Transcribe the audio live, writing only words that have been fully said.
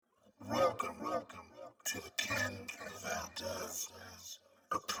Valdez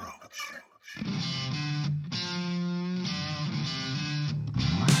approach.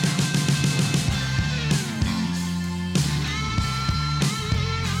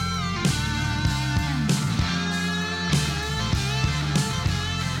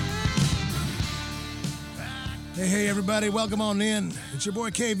 Hey, everybody, welcome on in. It's your boy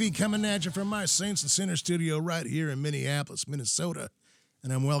KV coming at you from my Saints and Sinners studio right here in Minneapolis, Minnesota.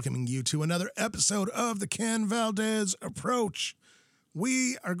 And I'm welcoming you to another episode of the Ken Valdez Approach.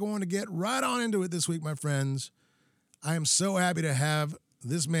 We are going to get right on into it this week, my friends. I am so happy to have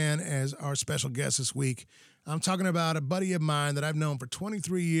this man as our special guest this week. I'm talking about a buddy of mine that I've known for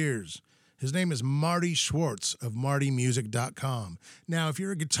 23 years. His name is Marty Schwartz of MartyMusic.com. Now, if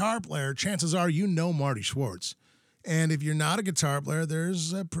you're a guitar player, chances are you know Marty Schwartz. And if you're not a guitar player,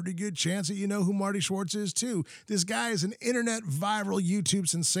 there's a pretty good chance that you know who Marty Schwartz is too. This guy is an internet viral YouTube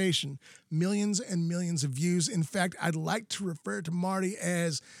sensation. Millions and millions of views. In fact, I'd like to refer to Marty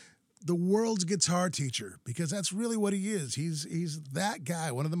as the world's guitar teacher because that's really what he is. He's that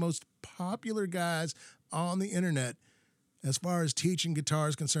guy, one of the most popular guys on the internet as far as teaching guitar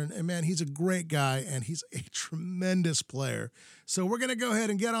is concerned. And man, he's a great guy and he's a tremendous player. So we're going to go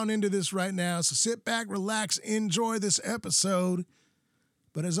ahead and get on into this right now. So sit back, relax, enjoy this episode.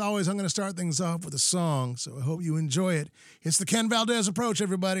 But as always, I'm going to start things off with a song. So I hope you enjoy it. It's the Ken Valdez Approach,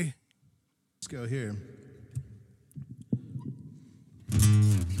 everybody. Let's go here.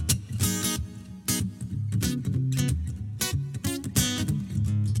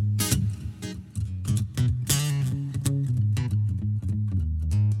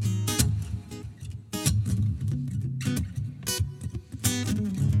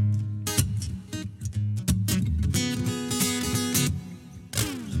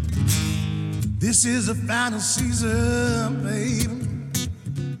 This is the final season, baby.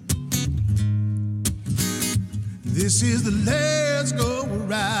 This is the let's go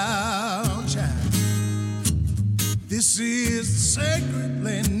around, child. This is the sacred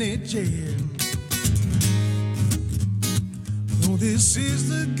lineage. Oh, this is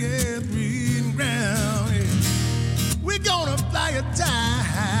the gathering ground. Yeah. We're gonna fly or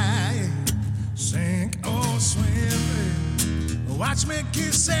die, sink or swim. Yeah. Watch me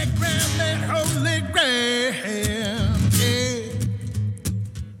kiss that ground, that holy ground, yeah.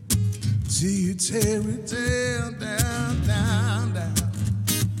 See you tear it down, down, down, down.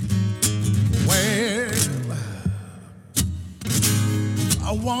 Well,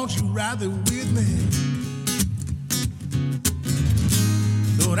 I want you right there with me.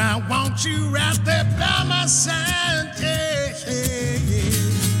 Lord, I want you right there by my side, yeah, yeah, yeah.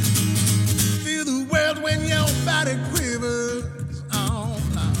 Feel the world when your body quivers.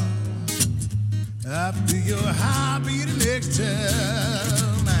 I feel your heart beating next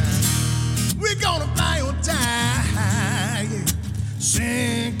time. We're gonna fly or die,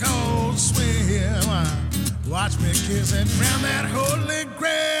 sink or swim. Watch me kiss and drown that holy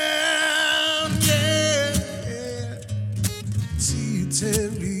ground, yeah. See you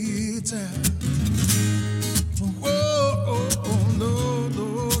every time. Whoa, no,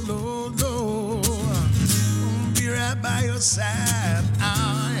 no, no, no. I'll be right by your side.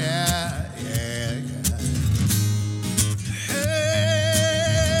 Oh, yeah.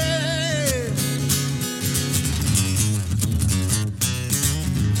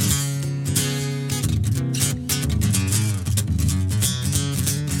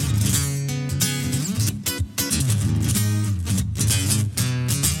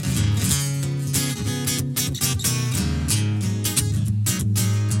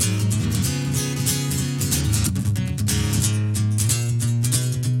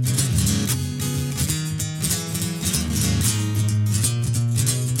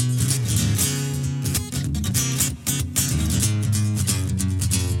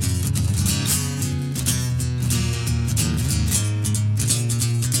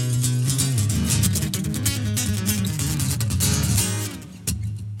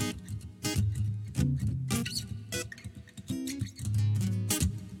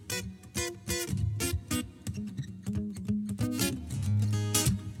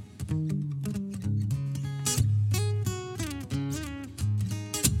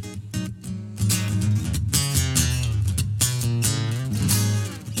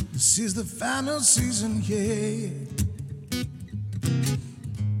 This is the final season, yeah.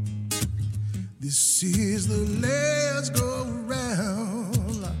 This is the let's go around.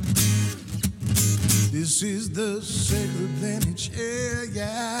 This is the sacred planet, yeah,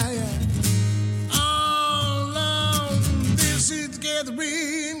 yeah. All on this is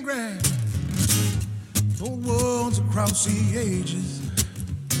gathering ground for worlds across the ages.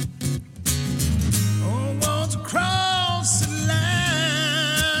 Oh, worlds across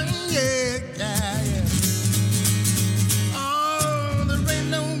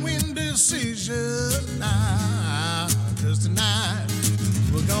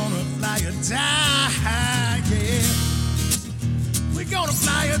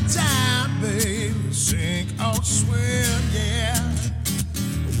swell, yeah.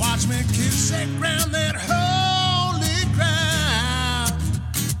 Watch me kiss that ground, that holy ground.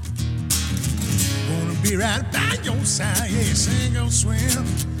 Gonna be right by your side, yeah, sink or swim.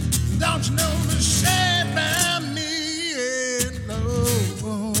 Don't you know the shade by me, yeah, no.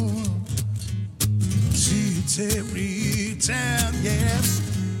 See it every time, yeah.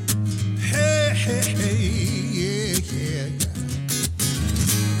 Hey, hey, hey, yeah, yeah, yeah.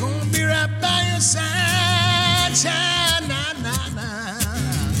 Gonna be right by your side, child, nah, nah, nah.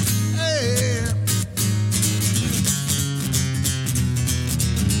 Hey.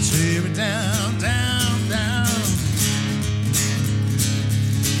 Tear it down, down, down.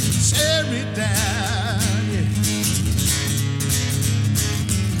 Tear it down, yeah.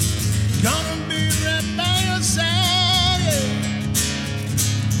 Gonna be right by your side, yeah.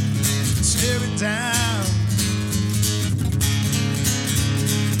 Tear it down.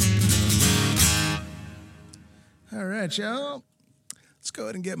 All right, y'all. Let's go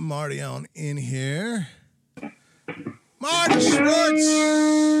ahead and get Marty on in here. Marty Schwartz.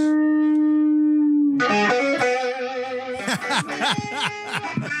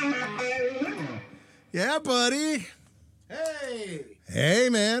 Yeah, buddy. Hey, Hey,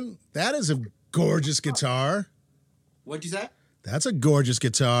 man. That is a gorgeous guitar. what'd you say? That's a gorgeous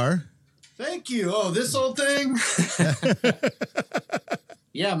guitar. Thank you. Oh, this old thing.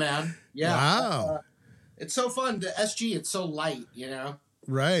 Yeah, man. Yeah. Wow. It's so fun. The SG, it's so light, you know,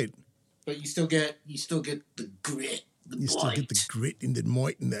 Right. but you still get the grit, the You still get the grit and the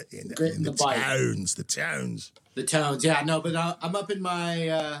moit and the Grit and the bite. tones. The tones. the tones. Yeah, no, but I'm up in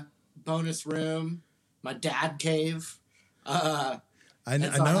my bonus room, my dad cave. I so I know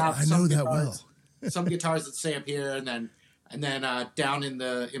have I some know that guitars. well. Some guitars that stay up here, and then down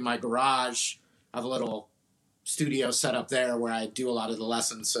in my garage, I have a little studio set up there where I do a lot of the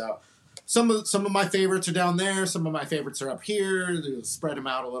lessons. So some of my favorites are down there. Some of my favorites are up here. They'll spread them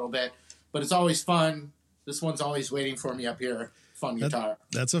out a little bit, but it's always fun. This one's always waiting for me up here. Fun guitar.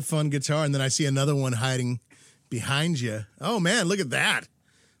 That's a fun guitar. And then I see another one hiding behind you. Oh, man, look at that.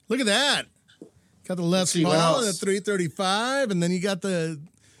 Look at that. Got the Les see what Paul and the else. 335, and then you got the...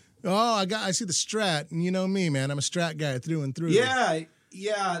 Oh, I see the Strat, and you know me, man. I'm a Strat guy through and through.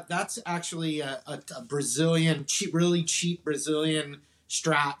 Yeah, that's actually a Brazilian, really cheap Brazilian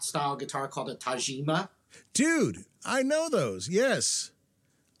Strat style guitar called a Tajima. Dude, I know those, yes.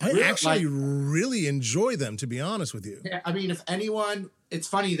 I Really? actually Like- really enjoy them, to be honest with you. Yeah, I mean, if anyone, it's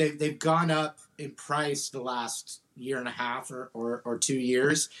funny, they've gone up in price the last year and a half or 2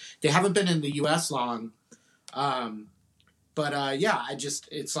 years. They haven't been in the U.S. long. Yeah,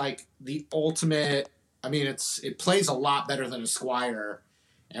 it's like the ultimate, I mean, it plays a lot better than a Squire.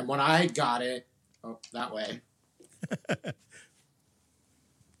 And when I got it, that way.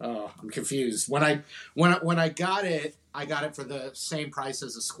 Oh, I'm confused. When I got it for the same price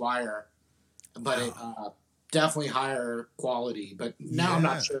as a Squire, but it definitely higher quality. But now I'm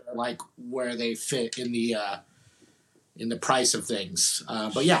not sure like where they fit in the price of things.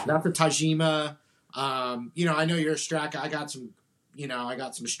 But yeah, that's a Tajima. I know you're a Strat guy. I got some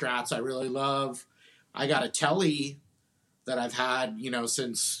Strats I really love. I got a Telly that I've had,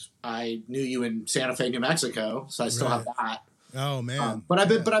 since I knew you in Santa Fe, New Mexico. So I still have that. Oh, man. But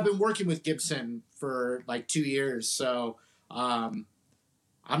I've been working with Gibson for like 2 years, so I'm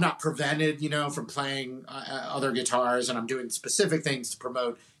not prevented, from playing other guitars, and I'm doing specific things to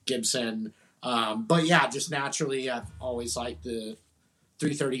promote Gibson. But yeah, just naturally, I've always liked the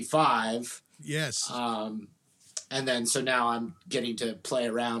 335. Yes. And then so now I'm getting to play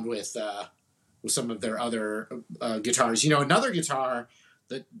around with some of their other guitars. Another guitar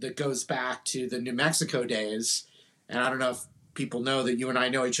that goes back to the New Mexico days, and I don't know if people know that you and I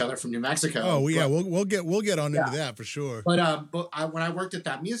know each other from New Mexico. Oh, yeah, we'll get on into that for sure. But when I worked at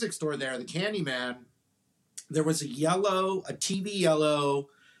that music store there, the Candyman, there was a TV yellow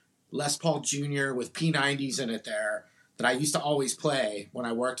Les Paul Jr. with P90s in it there that I used to always play when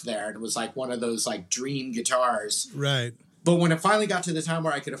I worked there. And it was like one of those like dream guitars. Right. But when it finally got to the time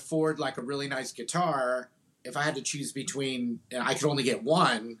where I could afford like a really nice guitar, if I had to choose between, I could only get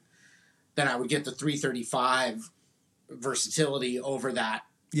one, then I would get the 335 versatility over that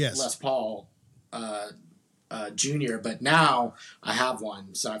Les Paul Jr. But now I have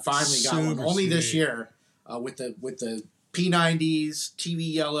one, so I finally got one only this year with the P90s,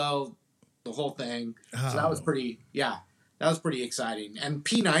 TV yellow, the whole thing. So that was pretty exciting. And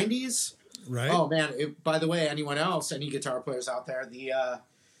P90s, right? Oh man! By the way, any guitar players out there,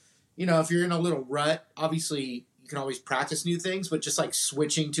 if you're in a little rut, obviously you can always practice new things, but just like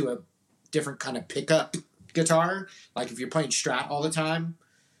switching to a different kind of pickup guitar, like if you're playing Strat all the time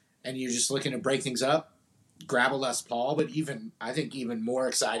and you're just looking to break things up, grab a Les Paul, but I think even more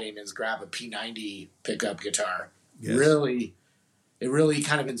exciting is grab a P90 pickup guitar. Yes. It really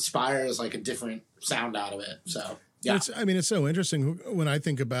kind of inspires like a different sound out of it. So yeah, it's so interesting when I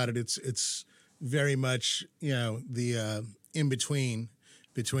think about it. It's very much the in between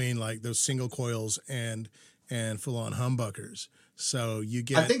like those single coils and full on humbuckers. So you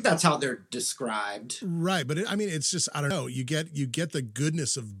get. I think that's how they're described. Right, but it's just I don't know. You get the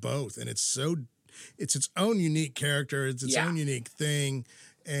goodness of both, and it's its own unique character. It's its own unique thing.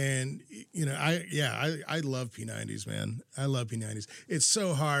 And I love P90s, man. I love P90s. It's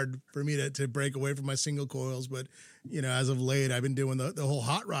so hard for me to break away from my single coils, but as of late, I've been doing the whole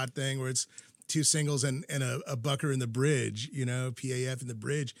hot rod thing where it's 2 singles and a bucker in the bridge, PAF in the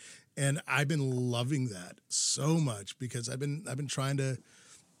bridge, and I've been loving that so much because I've been trying to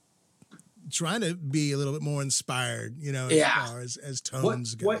be a little bit more inspired, as far as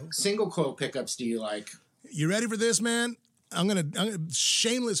tones go. What single coil pickups do you like? You ready for this, man? I'm gonna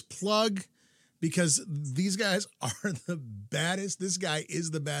shameless plug because these guys are the baddest. This guy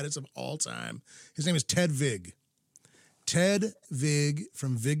is the baddest of all time. His name is Ted Vig. Ted Vig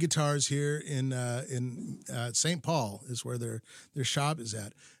from Vig Guitars here in St. Paul is where their shop is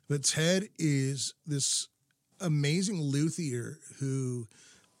at. But Ted is this amazing luthier who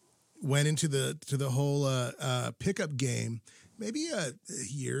went into the whole pickup game maybe a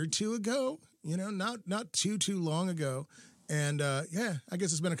year or two ago. Not too long ago. And I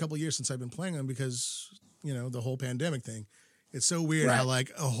guess it's been a couple of years since I've been playing them because, the whole pandemic thing. It's so weird how like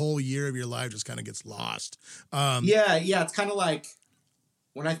a whole year of your life just kind of gets lost. It's kind of like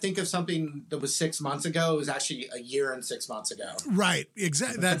when I think of something that was 6 months ago, it was actually a year and 6 months ago. Right.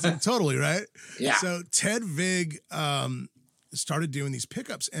 Exactly. That's totally right. Yeah. So Ted Vig started doing these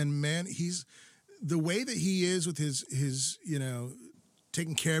pickups, and man, he's the way that he is with his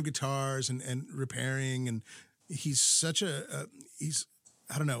taking care of guitars and repairing, and he's such I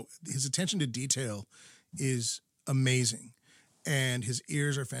don't know, his attention to detail is amazing, and his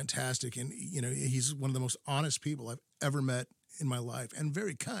ears are fantastic, and he's one of the most honest people I've ever met in my life, and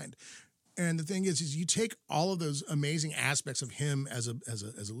very kind. And the thing is you take all of those amazing aspects of him as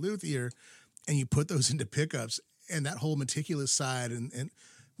a luthier, and you put those into pickups, and that whole meticulous side, and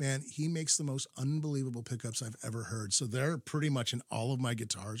man, he makes the most unbelievable pickups I've ever heard. So they're pretty much in all of my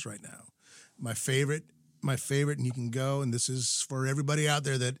guitars right now. My favorite, and you can go, and this is for everybody out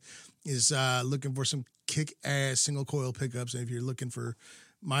there that is looking for some kick-ass single coil pickups. And if you're looking for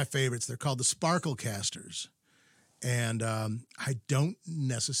my favorites, they're called the Sparkle Casters. And I don't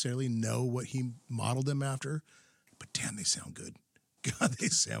necessarily know what he modeled them after, but damn, they sound good. God, they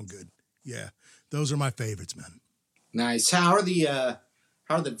sound good. Yeah, those are my favorites, man. Nice. How are the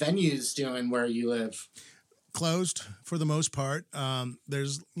venues doing where you live? Closed for the most part.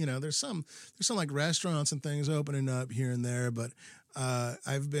 There's some like restaurants and things opening up here and there, but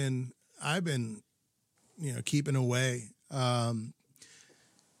I've been keeping away. How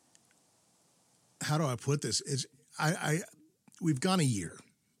do I put this? We've gone a year,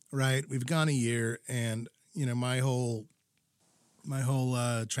 right? We've gone a year, and my whole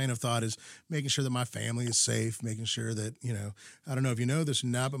train of thought is making sure that my family is safe, making sure that, I don't know if you know this or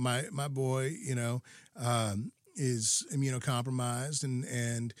not, but my boy, is immunocompromised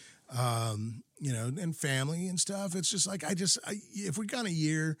and family and stuff. It's just like, if we've gone a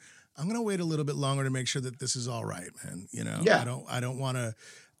year, I'm going to wait a little bit longer to make sure that this is all right, man. Yeah. I don't want to,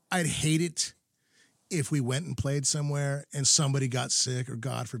 I'd hate it if we went and played somewhere and somebody got sick, or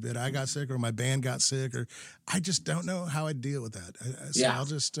God forbid I got sick, or my band got sick, or I just don't know how I'd deal with that. So I'll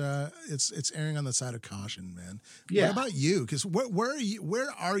just, it's erring on the side of caution, man. Yeah. What about you? Because where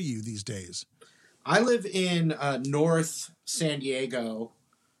are you these days? I live in North San Diego.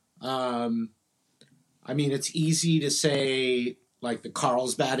 It's easy to say like the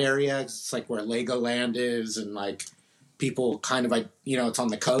Carlsbad area. It's like where Legoland is, and like people kind of it's on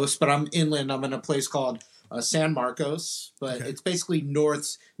the coast, but I'm inland. I'm in a place called San Marcos, but it's basically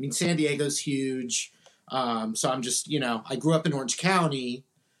north. San Diego's huge. So I'm just, I grew up in Orange County,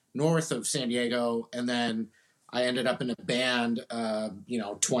 north of San Diego, and then I ended up in a band,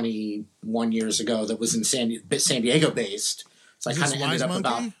 21 years ago that was in San Diego based. So I kind of ended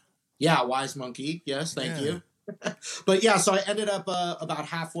up Wise Monkey. Yes, thank you. But so I ended up about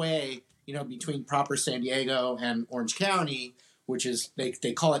halfway, between proper San Diego and Orange County, which is, they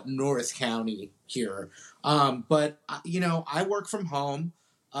call it North County here. But I work from home.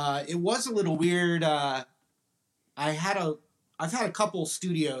 It was a little weird. I've had a couple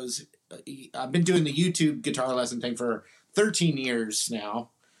studios. I've been doing the YouTube guitar lesson thing for 13 years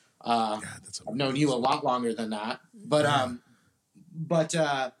now. I've known you a lot longer than that, but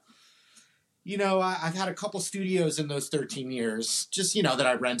I've had a couple studios in those 13 years, just, that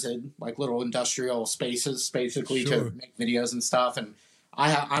I rented, like little industrial spaces, basically, Sure. to make videos and stuff. And I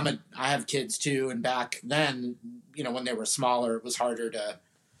have kids too. And back then, when they were smaller, it was harder to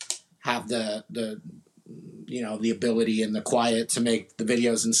have the ability and the quiet to make the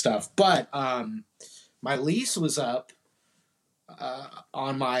videos and stuff. But my lease was up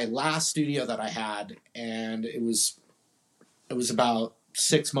on my last studio that I had, and it was about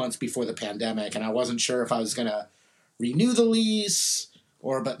 6 months before the pandemic, and I wasn't sure if I was gonna renew the lease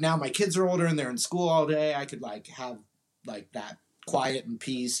but now my kids are older and they're in school all day. I could have that quiet and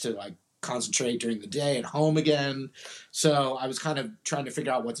peace to concentrate during the day at home again. So I was kind of trying to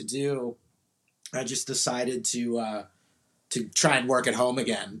figure out what to do. I just decided to try and work at home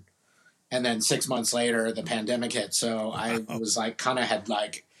again. And then 6 months later, the pandemic hit. So I was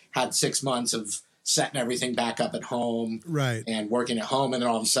had 6 months of setting everything back up at home, right, and working at home. And then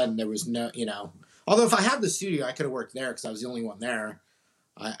all of a sudden there was no, although if I had the studio, I could have worked there because I was the only one there.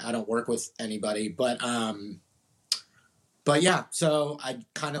 I don't work with anybody, but yeah, so I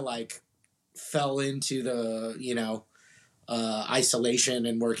kind of fell into the, isolation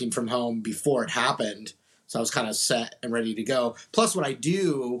and working from home before it happened. So I was kind of set and ready to go. Plus what I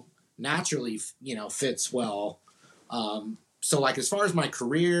do naturally, fits well. So as far as my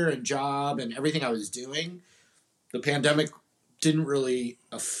career and job and everything I was doing, the pandemic didn't really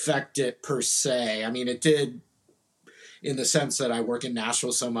affect it per se. I mean, it did in the sense that I work in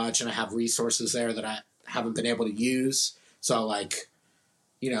Nashville so much and I have resources there that I haven't been able to use. So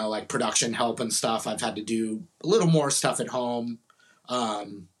production help and stuff, I've had to do a little more stuff at home. Put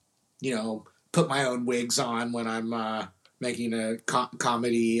my own wigs on when I'm making a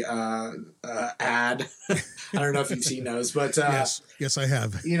comedy ad. I don't know if you've seen those, but yes, I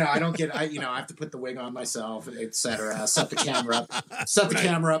have. I don't get. I have to put the wig on myself, etc. Set the camera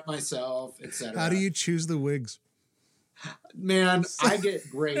up myself, etc. How do you choose the wigs? Man, I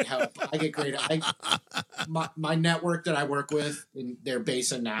get great help. My network that I work with, they're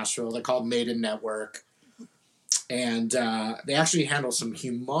based in Nashville. They're called Maiden Network. And they actually handle some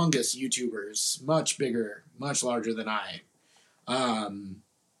humongous YouTubers, much bigger, much larger than I.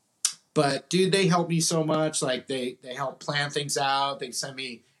 But dude, they help me so much. They help plan things out. They send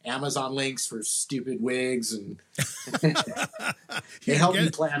me Amazon links for stupid wigs, and they help me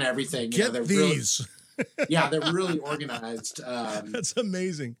plan everything. Get these. Yeah, they're really organized. That's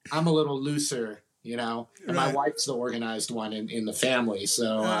amazing. I'm a little looser, and my wife's the organized one in the family.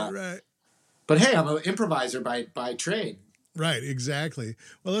 So, right. But hey, I'm an improviser by trade. Right, exactly.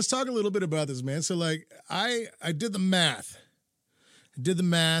 Well, let's talk a little bit about this, man. So, I did the math.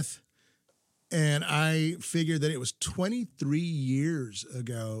 And I figured that it was 23 years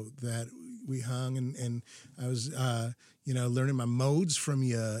ago that we hung, and I was, learning my modes from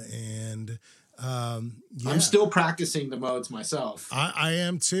you, and I'm still practicing the modes myself. I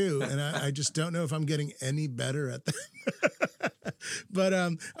am too, and I just don't know if I'm getting any better at them. But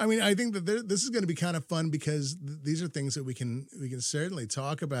I think that this is going to be kind of fun because these are things that we can certainly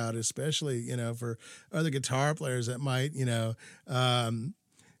talk about, especially for other guitar players that might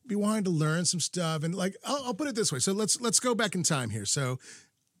be wanting to learn some stuff. And I'll put it this way. So let's go back in time here. So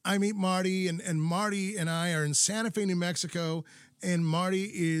I meet Marty, and Marty and I are in Santa Fe, New Mexico, and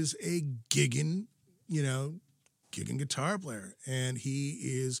Marty is a gigging guitar player, and he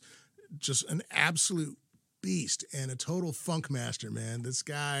is just an absolute beast and a total funk master, man. This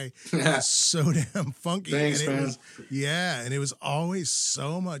guy is so damn funky. Thanks, man. And it was always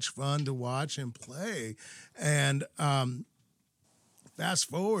so much fun to watch him play. And fast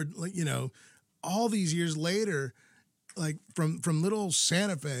forward, all these years later, from little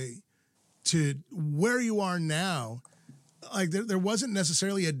Santa Fe to where you are now, there wasn't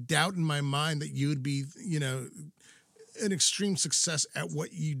necessarily a doubt in my mind that you would be, an extreme success at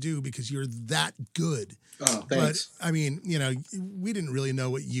what you do because you're that good. Oh, thanks. But we didn't really know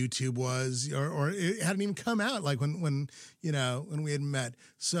what YouTube was, or it hadn't even come out when we had met.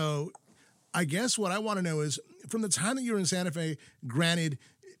 So I guess what I want to know is, from the time that you were in Santa Fe, granted,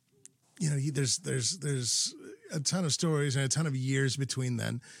 there's a ton of stories and a ton of years between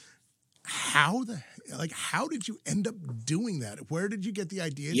then. How did you end up doing that? Where did you get the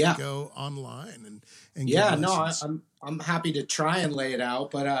idea to go online and yeah, no, I'm happy to try and lay it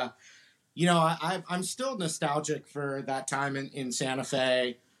out, but I'm still nostalgic for that time in Santa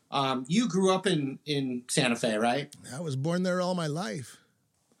Fe. You grew up in Santa Fe, right? I was born there all my life.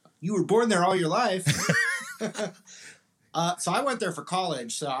 You were born there all your life. So I went there for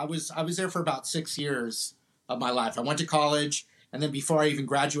college. So I was there for about 6 years of my life. I went to college. And then before I even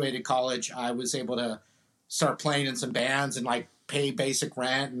graduated college, I was able to start playing in some bands and pay basic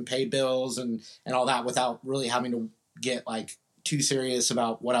rent and pay bills and all that without really having to get like too serious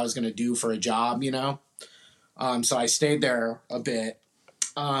about what I was going to do for a job, you know? So I stayed there a bit.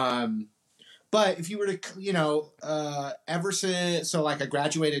 But if you were to, you know, ever since, so like I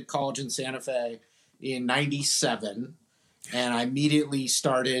graduated college in Santa Fe in 97, and I immediately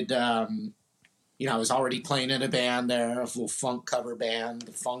started, you know, I was already playing in a band there, a little funk cover band,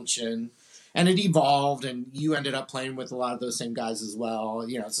 The Function, and it evolved, and you ended up playing with a lot of those same guys as well.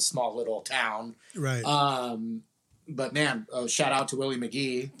 You know, it's a small little town. Right. But man, shout out to Willie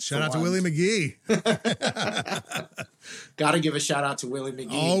McGee. Shout out to Willie McGee. Got to give a shout out to Willie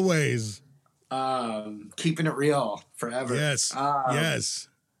McGee. Always. Keeping it real forever. Yes. Yes.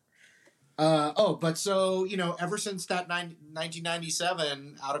 But so, you know, ever since that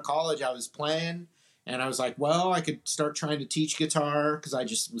 1997, out of college, I was playing, and I was like, well, I could start trying to teach guitar because I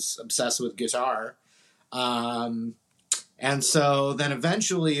just was obsessed with guitar. And so then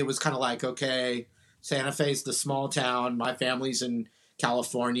eventually it was kind of like, okay, Santa Fe's the small town. My family's in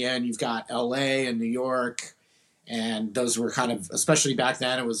California, and you've got LA and New York. And those were kind of, especially back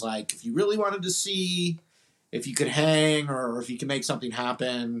then, it was like, if you really wanted to see if you could hang or if you could make something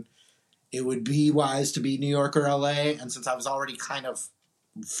happen, it would be wise to be New York or LA. And since I was already kind of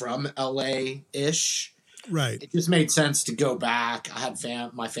from LA-ish, right, it just made sense to go back. I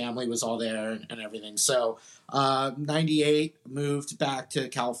had my family was all there and everything. So 98, moved back to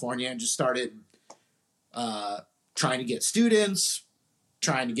California and just started trying to get students,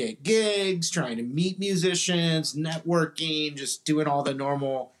 trying to get gigs, trying to meet musicians, networking, just doing all the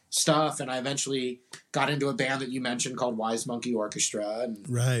normal stuff. And I eventually got into a band that you mentioned called Wise Monkey Orchestra, and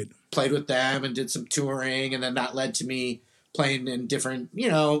right, played with them and did some touring. And then that led to me playing in different, you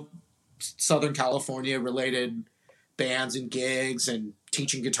know, Southern California related bands and gigs and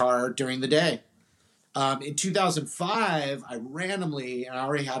teaching guitar during the day. In 2005, I randomly, and I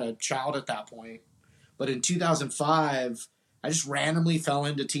already had a child at that point, but in 2005, I just randomly fell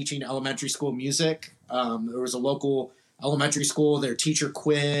into teaching elementary school music. There was a local elementary school, their teacher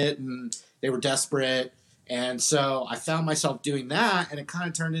quit and they were desperate. And so I found myself doing that, and it kind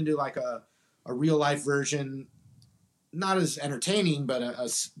of turned into like a real life version, not as entertaining, but a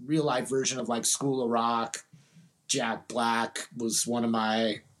real life version of like School of Rock. Jack Black was one of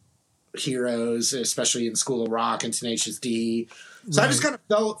my heroes, especially in School of Rock and Tenacious D. So right. I just kind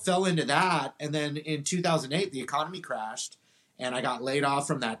of fell into that. And then in 2008, the economy crashed, and I got laid off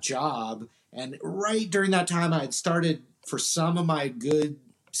from that job. And right during that time, I had started, for some of my good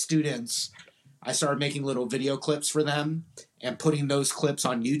students, I started making little video clips for them and putting those clips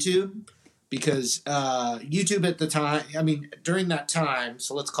on YouTube. Because YouTube at the time, I mean, during that time,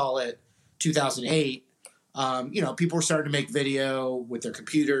 so let's call it 2008, you know, people were starting to make video with their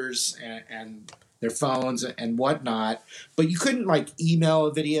computers and their phones and whatnot. But you couldn't, like, email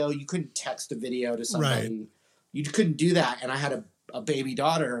a video. You couldn't text a video to somebody. Right. You couldn't do that. And I had a baby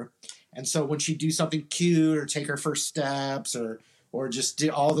daughter. And so when she'd do something cute or take her first steps or just do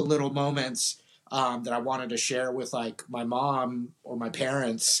all the little moments that I wanted to share with, like, my mom or my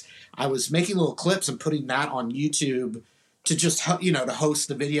parents, I was making little clips and putting that on YouTube to just, you know, to host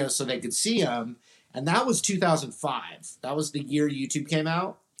the video so they could see them. And that was 2005. That was the year YouTube came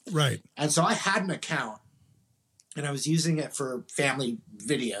out. Right. And so I had an account, and I was using it for family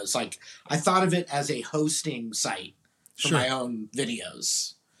videos. Like, I thought of it as a hosting site for my own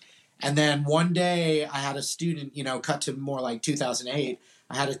videos. And then one day I had a student, you know, cut to more like 2008.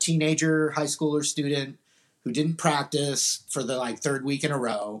 I had a teenager high schooler student who didn't practice for the like third week in a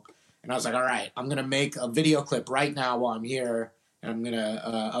row. And I was like, all right, I'm going to make a video clip right now while I'm here. And I'm going to,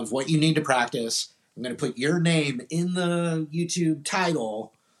 of what you need to practice. I'm going to put your name in the YouTube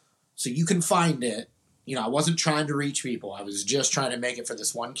title so you can find it. You know, I wasn't trying to reach people. I was just trying to make it for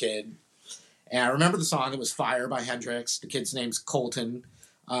this one kid. And I remember the song. It was Fire by Hendrix. The kid's name's Colton.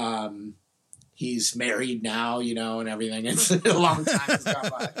 He's married now, you know, and everything. It's a long time has gone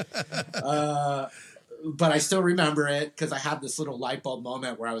by. But I still remember it because I had this little light bulb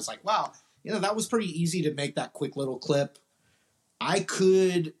moment where I was like, wow, you know, that was pretty easy to make that quick little clip. I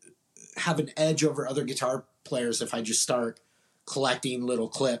could have an edge over other guitar players if I just start collecting little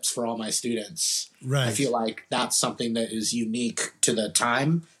clips for all my students. Right. I feel like that's something that is unique to the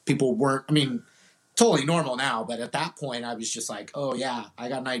time. People weren't, I mean, totally normal now, but at that point I was just like, oh yeah, I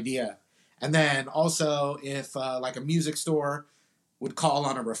got an idea. And then also if like a music store would call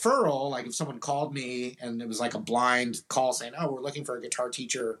on a referral, like if someone called me and it was like a blind call saying, oh, we're looking for a guitar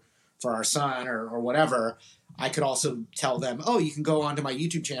teacher for our son or whatever, I could also tell them, oh, you can go onto my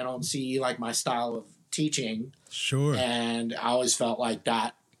YouTube channel and see like my style of teaching. Sure. And I always felt like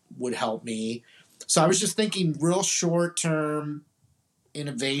that would help me. So I was just thinking real short term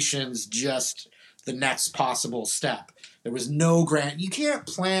innovations, just the next possible step. There was no grant. You can't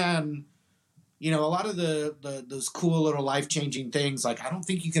plan, a lot of those cool little life changing things. Like, I don't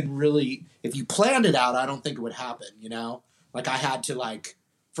think you can really, if you planned it out, I don't think it would happen, Like, I had to,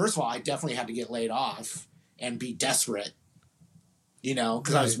 first of all, I definitely had to get laid off and be desperate,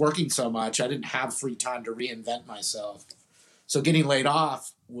 because I was working so much. I didn't have free time to reinvent myself. So getting laid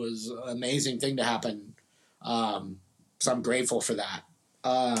off was an amazing thing to happen. So I'm grateful for that.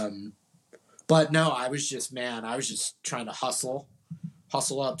 But no, I was just trying to hustle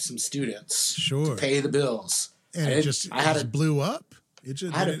up some students to pay the bills. And it just blew up.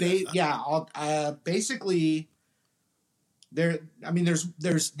 Basically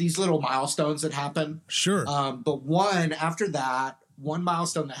there's these little milestones that happen. Sure. But one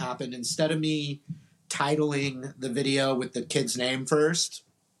milestone that happened, instead of me titling the video with the kid's name first,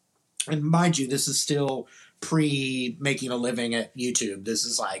 and mind you, this is still pre making a living at YouTube. This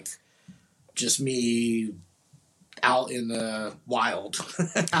is like just me out in the wild,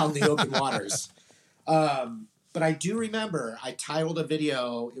 out in the open waters. But I do remember I titled a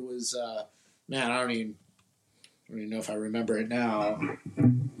video. It was, I don't even know if I remember it now.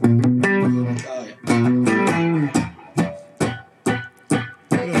 Oh,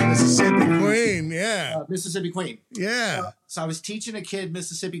 yeah. Mississippi Queen, yeah. Mississippi Queen. Yeah. So I was teaching a kid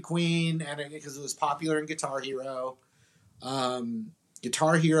Mississippi Queen, and because it was popular in Guitar Hero.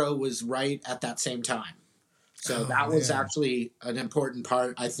 Guitar Hero was right at that same time. So that was actually an important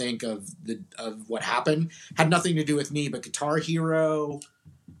part, I think, of what happened. Had nothing to do with me, but Guitar Hero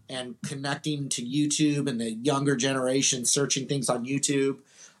and connecting to YouTube and the younger generation searching things on YouTube.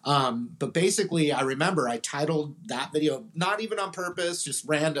 But basically, I remember I titled that video, not even on purpose, just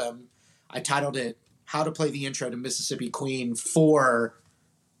random. I titled it, How to Play the Intro to Mississippi Queen for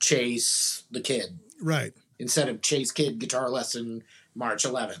Chase the Kid. Right. Instead of Chase Kid Guitar Lesson March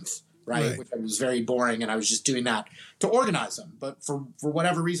 11th. Right. Which was very boring, and I was just doing that to organize them. But for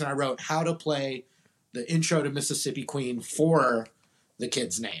whatever reason, I wrote How to Play the Intro to Mississippi Queen for the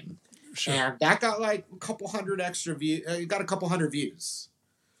kid's name. Sure. And that got like a couple hundred extra views. It got a couple hundred views.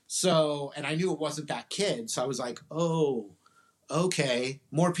 So, and I knew it wasn't that kid. So I was like, oh, okay.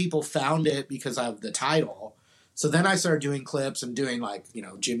 More people found it because of the title. So then I started doing clips and doing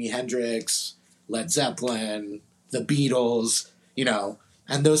Jimi Hendrix, Led Zeppelin, the Beatles,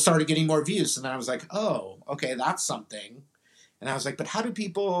 and those started getting more views. And then I was like, oh, okay, that's something. And I was like, but how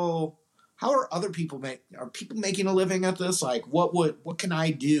are other people are people making a living at this? Like, what can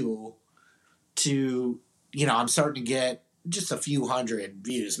I do to, I'm starting to get just a few hundred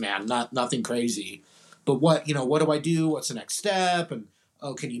views, man, nothing crazy. But what do I do? What's the next step? And,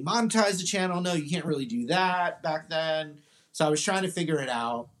 can you monetize the channel? No, you can't really do that back then. So I was trying to figure it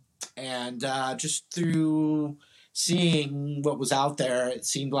out. And just through seeing what was out there, it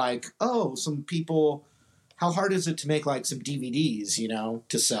seemed like, some people, how hard is it to make some DVDs,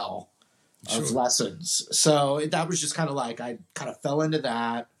 to sell of lessons? So that was just kind of I kind of fell into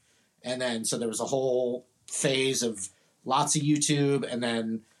that. And then, so there was a whole phase of lots of YouTube and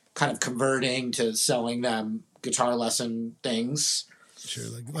then kind of converting to selling them guitar lesson things. Sure.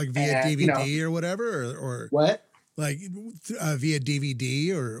 Like via DVD or whatever, or what? Like via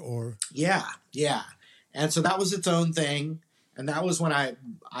DVD or. Yeah. Yeah. And so that was its own thing. And that was when I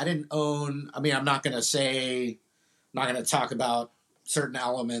didn't own, I'm not going to talk about certain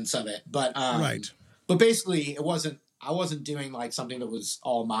elements of it, but, right. But basically I wasn't doing something that was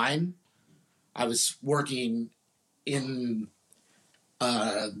all mine. I was working in,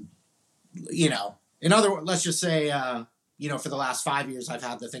 in other words, let's just say, for the last 5 years, I've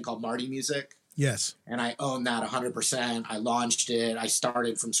had the thing called Marty Music. Yes. And I own that 100%. I launched it. I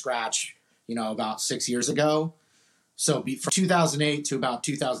started from scratch, about 6 years ago. So from 2008 to about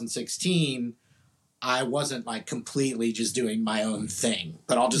 2016, I wasn't completely just doing my own thing,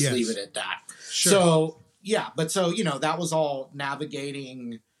 but I'll just leave it at that. Sure. So, that was all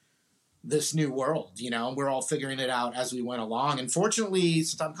navigating this new world, we're all figuring it out as we went along. And fortunately,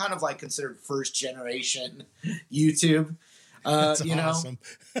 since I'm kind of considered first generation YouTube, That's awesome.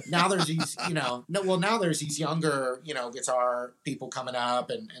 now there's these, now there's these younger, guitar people coming up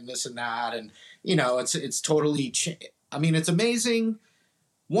and this and that. And, it's totally, it's amazing.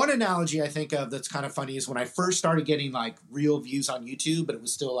 One analogy I think of that's kind of funny is when I first started getting real views on YouTube, but it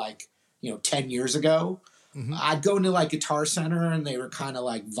was still 10 years ago. Mm-hmm. I'd go into Guitar Center and they were kind of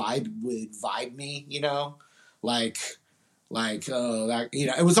vibe me,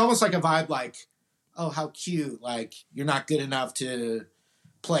 it was almost like a vibe oh, how cute, you're not good enough to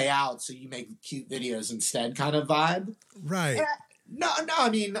play out, so you make cute videos instead kind of vibe. Right. No, no. I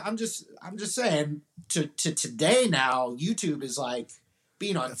mean, I'm just saying. To today now, YouTube is like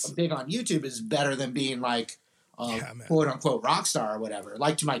being big on YouTube is better than being like quote unquote rock star or whatever.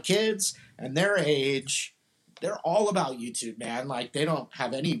 Like to my kids and their age, they're all about YouTube, man. Like they don't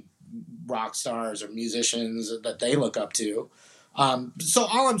have any rock stars or musicians that they look up to. So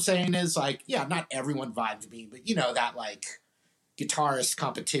all I'm saying is like, yeah, not everyone vibed me, but you know that like guitarist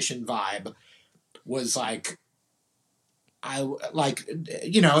competition vibe was like. I like,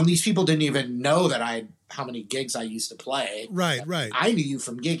 you know, and these people didn't even know that how many gigs I used to play. Right. I knew you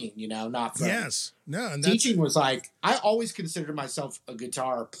from gigging, you know, not from and teaching. Was like I always considered myself a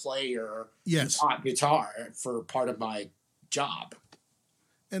guitar player. Yes, taught guitar for part of my job.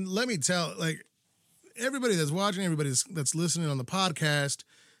 And let me tell, like everybody that's watching, everybody that's listening on the podcast,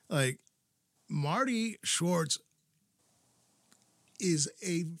 like Marty Schwartz is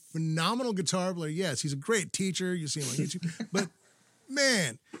a phenomenal guitar player. Yes, he's a great teacher. You see him on YouTube. But,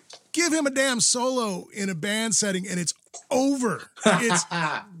 man, give him a damn solo in a band setting and it's over. It's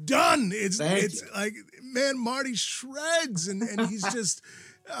done. It's like, man, Marty shreds and he's just...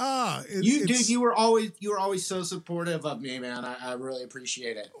 you were always so supportive of me, man. I really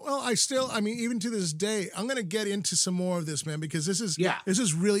appreciate it. Well, I mean, even to this day, I'm going to get into some more of this, man, because this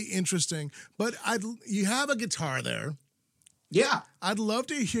is really interesting. But you have a guitar there. Yeah. I'd love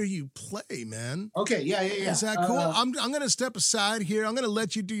to hear you play, man. Okay, yeah. Is that cool? I'm going to step aside here. I'm going to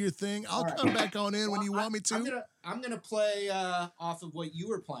let you do your thing. I'll come back on in when you want me to. I'm going to play off of what you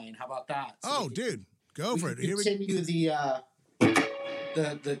were playing. How about that? So dude, go for it. Here we continue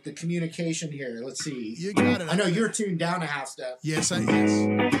the communication here. Let's see. You got it. I know you're tuned down a half step. Yes, I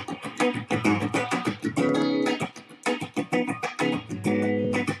is.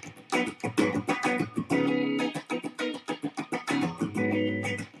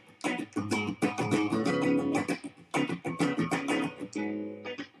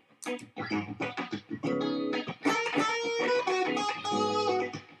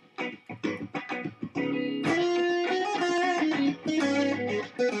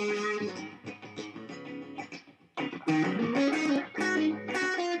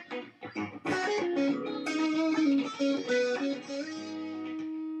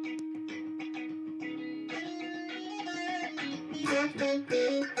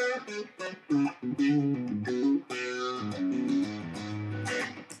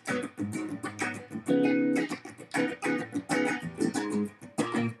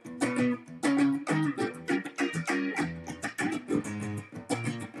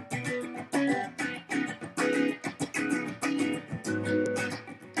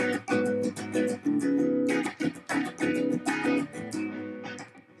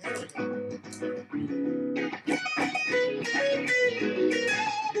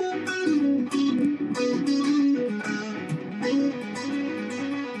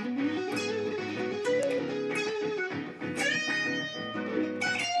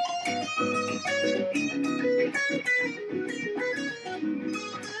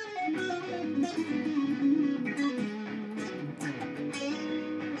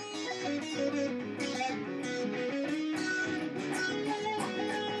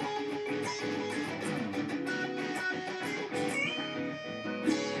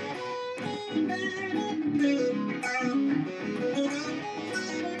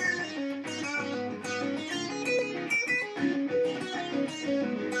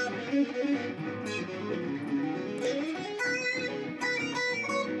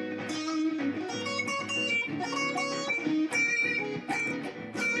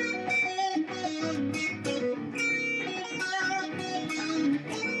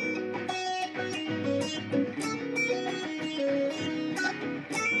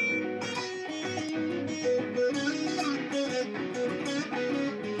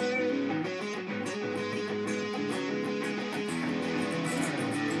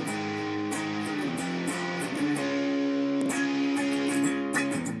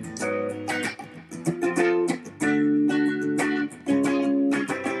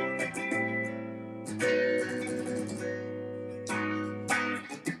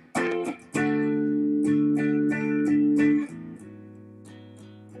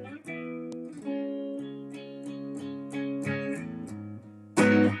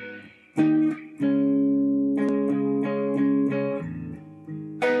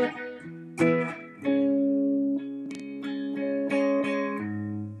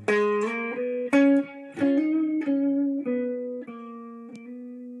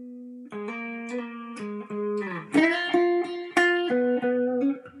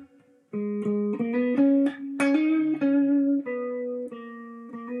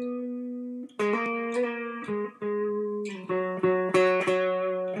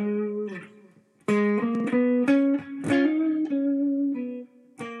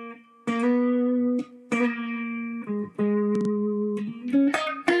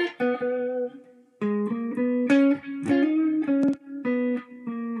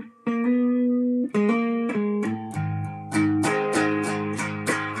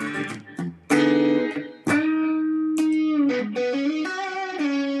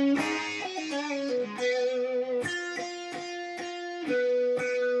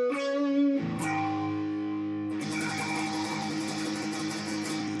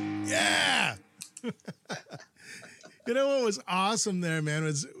 You know what was awesome there, man,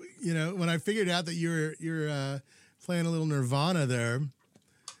 was, when I figured out that you're playing a little Nirvana there,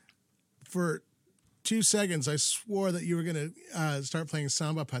 for 2 seconds I swore that you were going to start playing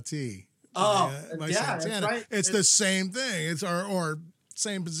Samba Pati. Oh, by yeah, Santana. that's right. It's the same thing. It's or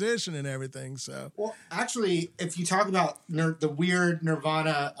same position and everything. So, well, actually, if you talk about the weird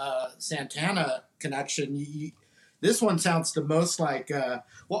Nirvana Santana connection, this one sounds the most like.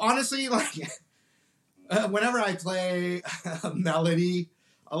 Well, honestly, like whenever I play a melody,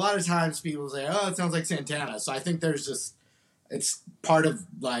 a lot of times people say, "Oh, it sounds like Santana." So I think there's just it's part of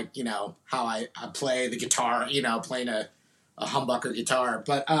like how I play the guitar. Playing a humbucker guitar,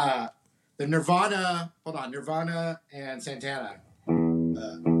 but the Nirvana. Hold on, Nirvana and Santana.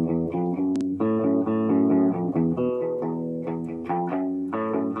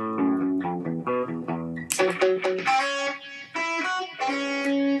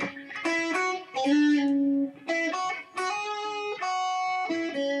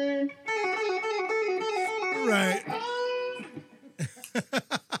 right.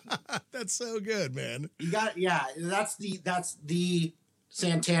 That's so good, man. You got that's the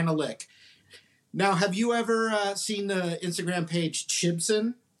Santana lick. Now, have you ever seen the Instagram page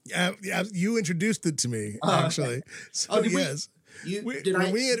Chibson? Yeah, you introduced it to me actually. So yes. We had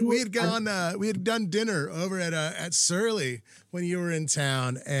done dinner over at Surly when you were in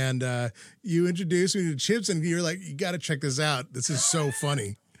town, and you introduced me to Chips, and you were like, "You got to check this out. This is so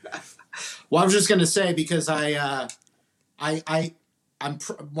funny." Well, I was just gonna say because one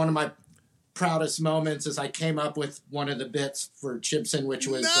of my proudest moments is I came up with one of the bits for Chibson, which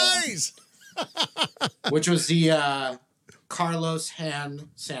was nice, which was the Carlos hand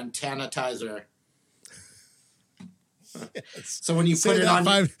Santanitizer. Yes. So when you put it on,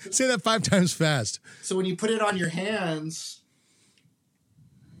 say that 5 times fast. So when you put it on your hands,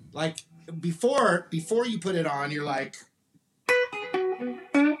 like before you put it on, you're like,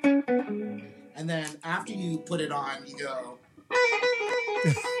 and then after you put it on, you go.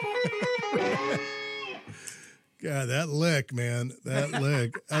 God, that lick, man, that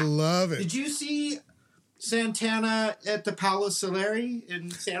lick, I love it. Did you see Santana at the Palo Soleri in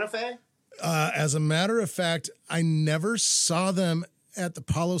Santa Fe? As a matter of fact, I never saw them at the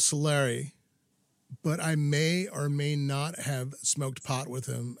Palo Soleri, but I may or may not have smoked pot with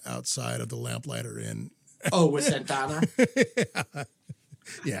him outside of the Lamplighter Inn. Oh, with Santana?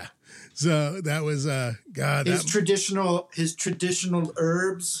 Yeah. So that was his traditional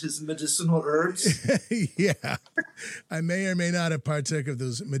herbs, his medicinal herbs. Yeah. I may or may not have partook of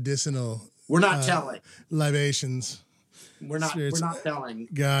those medicinal We're not telling. Libations. We're not telling.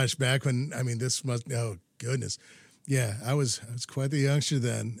 Gosh, back when oh goodness. Yeah, I was quite the youngster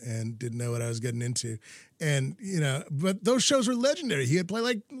then and didn't know what I was getting into. And, but those shows were legendary. He had played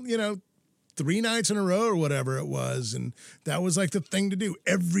like, 3 nights in a row or whatever it was. And that was like the thing to do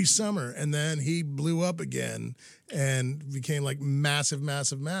every summer. And then he blew up again and became like massive.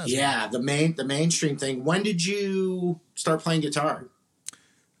 Yeah, the mainstream thing. When did you start playing guitar?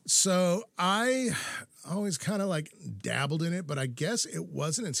 So I always kind of like dabbled in it, but I guess it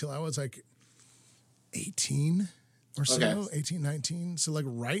wasn't until I was like 18 or so, okay. 18, 19. So like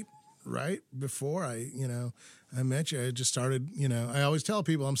right before I met you, I just started, I always tell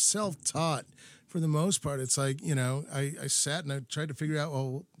people I'm self-taught for the most part. It's like, I sat and I tried to figure out,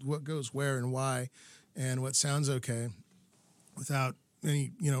 well, what goes where and why and what sounds okay without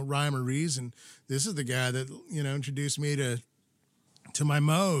any, rhyme or reason. This is the guy that, introduced me to my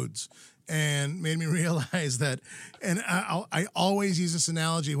modes and made me realize that, and I always use this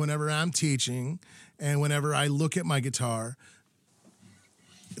analogy whenever I'm teaching and whenever I look at my guitar.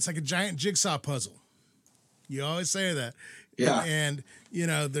 It's like a giant jigsaw puzzle. You always say that. Yeah. And,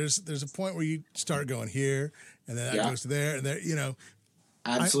 there's a point where you start going here, and then that goes to there, and there,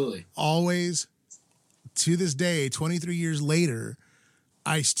 Absolutely. I always, to this day, 23 years later,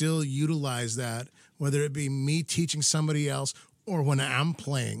 I still utilize that, whether it be me teaching somebody else or when I'm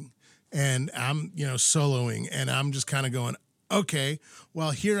playing and I'm, soloing, and I'm just kind of going, okay,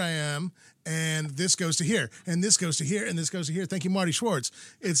 well, here I am, and this goes to here, and this goes to here, and this goes to here. Thank you, Marty Schwartz.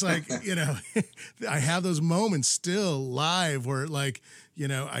 It's like, I have those moments still live where like,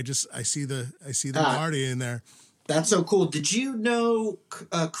 I see the Marty in there. That's so cool. Did you know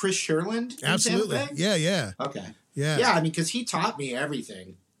Chris Sherland? Absolutely. Yeah. Okay. Yeah. Yeah, I mean, because he taught me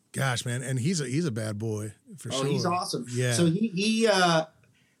everything. Gosh, man, and he's a bad boy for sure. Oh, he's awesome. Yeah. So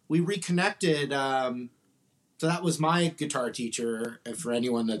we reconnected. So that was my guitar teacher, for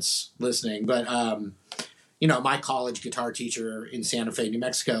anyone that's listening. But my college guitar teacher in Santa Fe, New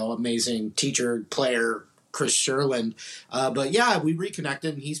Mexico, amazing teacher, player, Chris Sherland. But yeah, we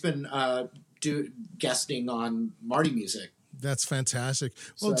reconnected, and he's been guesting on Marty music. That's fantastic.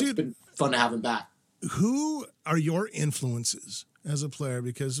 Well, So dude, it's been fun to have him back. who are your influences as a player?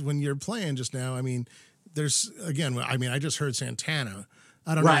 Because when you're playing just now, I mean, there's, again, I mean, I just heard Santana.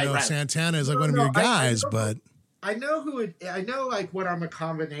 I don't know if Santana is like one of your guys, but I know I know like what I'm a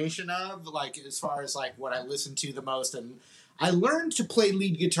combination of, like as far as like what I listen to the most, and I learned to play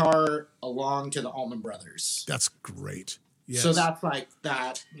lead guitar along to the Allman Brothers. That's great. Yes. So that's like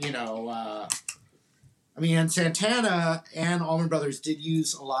that, I mean, and Santana and Allman Brothers did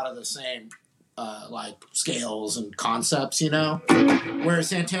use a lot of the same like scales and concepts, whereas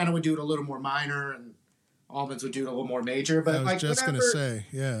Santana would do it a little more minor and Allman's would do it a little more major. But I was like just gonna say,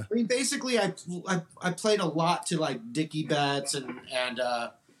 yeah. I mean, basically, I played a lot to like Dickie Betts and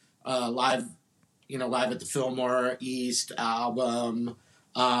live, live at the Fillmore East album.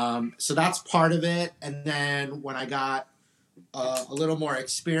 So that's part of it. And then when I got a little more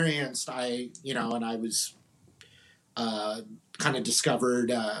experienced, I was kind of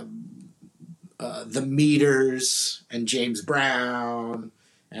discovered the Meters and James Brown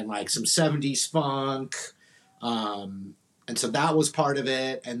and like some 70s funk. And so that was part of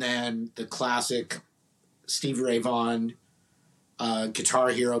it. And then the classic Stevie Ray Vaughan, Guitar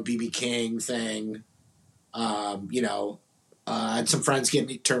Hero, B.B. King thing. I had some friends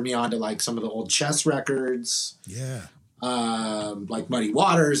turn me on to like some of the old Chess records. Yeah. Like Muddy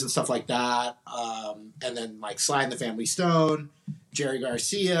Waters and stuff like that. And then like Sly and the Family Stone, Jerry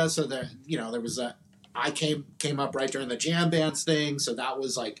Garcia. So there was I came up right during the jam bands thing. So that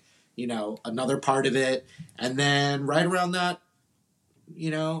was like, another part of it. And then right around that,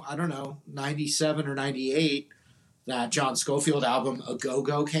 I don't know, 97 or 98, that John Scofield album, A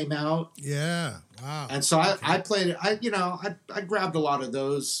Go-Go, came out. Yeah. Wow. And so I played it. I grabbed a lot of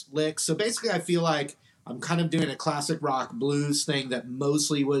those licks. So basically I feel like I'm kind of doing a classic rock blues thing that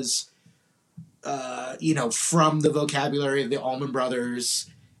mostly was, from the vocabulary of the Allman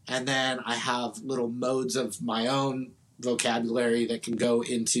Brothers. And then I have little modes of my own vocabulary that can go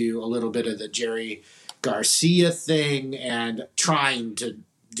into a little bit of the Jerry Garcia thing and trying to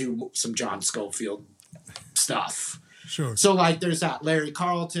do some John Scofield stuff. Sure. So like there's that Larry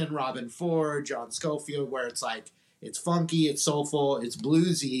Carlton, Robin Ford, John Scofield, where it's like it's funky, it's soulful, it's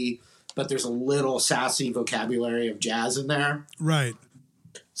bluesy, but there's a little sassy vocabulary of jazz in there. Right.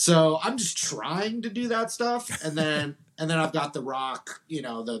 So I'm just trying to do that stuff, and then I've got the rock,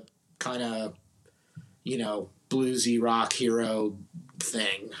 the kind of, bluesy rock hero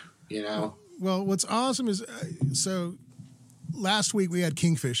thing, Well, what's awesome is, so last week we had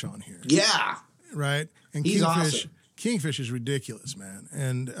Kingfish on here. Yeah. Right? And He's awesome. Kingfish is ridiculous, man.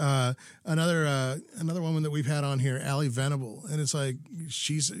 And another woman that we've had on here, Allie Venable, and it's like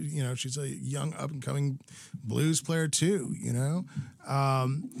she's a young up and coming blues player too. A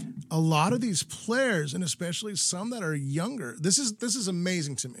lot of these players, and especially some that are younger, this is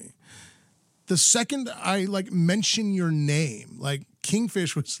amazing to me. The second I like mention your name, like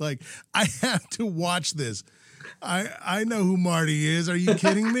Kingfish was like, I have to watch this. I know who Marty is. Are you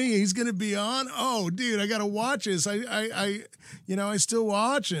kidding me? He's gonna be on. Oh, dude, I gotta watch this. I still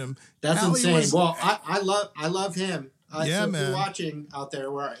watch him. That's insane. Well, I love him. Yeah, so man. If you're watching out there,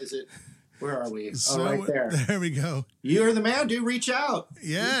 where is it? Where are we? So, right there. There we go. You're the man, dude. Reach out.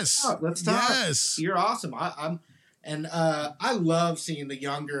 Yes. Reach out. Let's talk. Yes. You're awesome. I love seeing the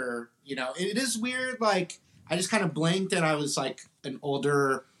younger. It is weird. Like I just kind of blinked and I was like an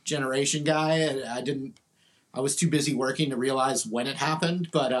older generation guy, and I was too busy working to realize when it happened,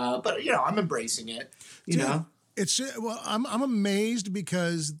 but I'm embracing it. Dude, I'm amazed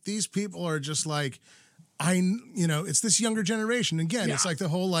because these people are just like, it's this younger generation. Again, It's like the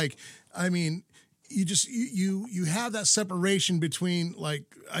whole like, I mean, you have that separation between like,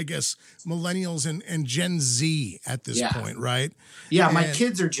 I guess, millennials and Gen Z at this point, right? Yeah, my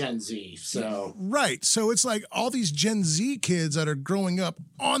kids are Gen Z, so. Right. So it's like all these Gen Z kids that are growing up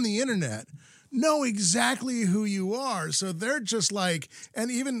on the internet know exactly who you are. So they're just like,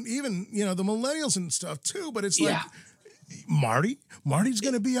 and even the millennials and stuff too, but it's like, Marty's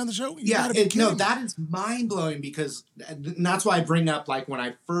going to be on the show? That is mind-blowing because, and that's why I bring up, like, when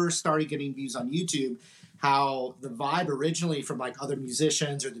I first started getting views on YouTube, how the vibe originally from, like, other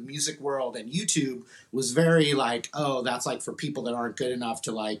musicians or the music world and YouTube was very, like, oh, that's, like, for people that aren't good enough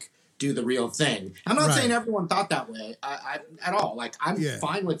to, like, do the real thing. I'm not saying everyone thought that way at all. Like, I'm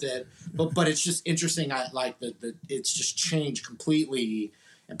fine with it, but it's just interesting. I like that it's just changed completely.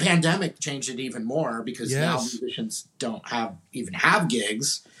 And pandemic changed it even more because now musicians don't even have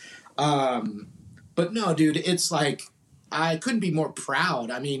gigs. But no, dude, it's like I couldn't be more proud.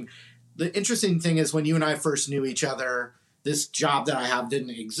 I mean, the interesting thing is when you and I first knew each other, this job that I have didn't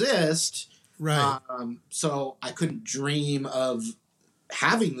exist. Right. So I couldn't dream of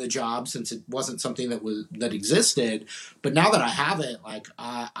having the job since it wasn't something that existed. But now that I have it, like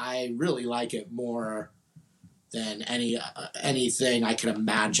I really like it more than anything I can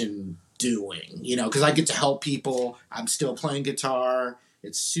imagine doing. You know, because I get to help people. I'm still playing guitar.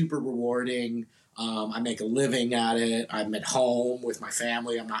 It's super rewarding. I make a living at it. I'm at home with my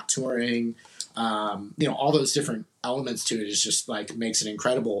family. I'm not touring. You know, all those different elements to it is just like makes it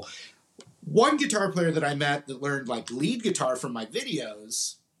incredible. One guitar player that I met that learned like lead guitar from my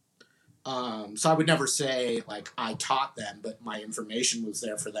videos. So I would never say like I taught them, but my information was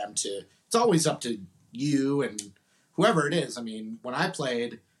there for them to. It's always up to you and whoever it is. I mean, when I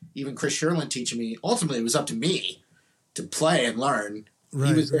played, even Chris Sherlin teaching me, ultimately it was up to me to play and learn. Right,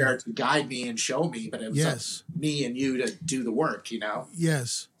 he was there to guide me and show me, but it was up to me and you to do the work, you know?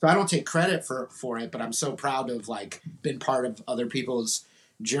 Yes. So I don't take credit for it, but I'm so proud of like been part of other people's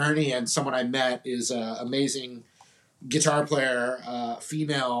journey. And someone I met is an amazing guitar player,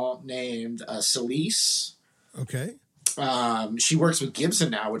 female named Celise. Okay. She works with Gibson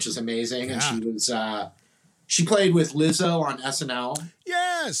now, which is amazing. Yeah. And she played with Lizzo on SNL.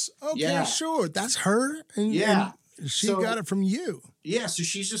 Yes. Okay, sure. That's her. And she got it from you. Yeah, so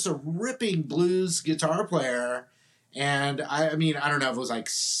she's just a ripping blues guitar player. And I mean, I don't know if it was like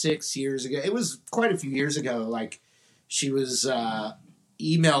 6 years ago. It was quite a few years ago. Like she was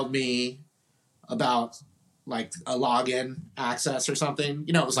emailed me about like a login access or something.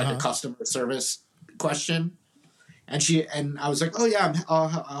 You know, it was like a customer service question. And I was like, oh yeah,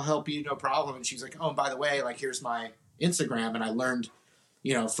 I'll help you, no problem. And she's like, oh, and by the way, like here's my Instagram, and I learned,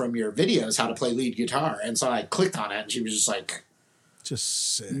 you know, from your videos how to play lead guitar. And so I clicked on it, and she was just like,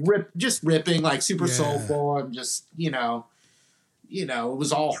 just sick, just ripping, like super soulful, and just you know, it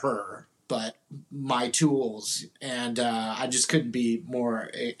was all her, but my tools, and I just couldn't be more,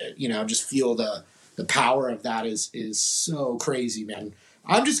 you know, just feel the power of that is so crazy, man.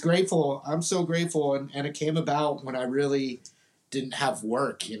 I'm just grateful. I'm so grateful. And it came about when I really didn't have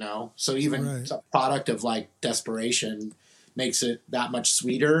work, you know? So even a product of like desperation makes it that much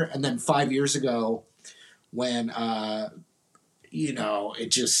sweeter. And then 5 years ago when, you know,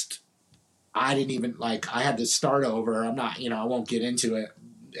 it just, I didn't even like, I had to start over. I'm not, you know, I won't get into it,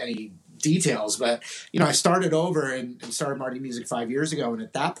 any details, but, you know, I started over and started Marty Music 5 years ago. And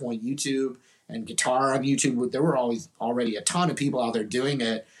at that point, YouTube and guitar on YouTube, there were already a ton of people out there doing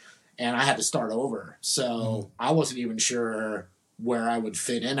it, and I had to start over. So I wasn't even sure where I would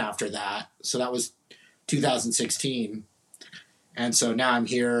fit in after that. So that was 2016. And so now I'm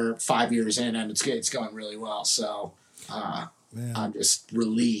here 5 years in, and it's going really well. So I'm just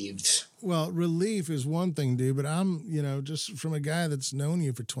relieved. Well, relief is one thing, dude, but I'm, you know, just from a guy that's known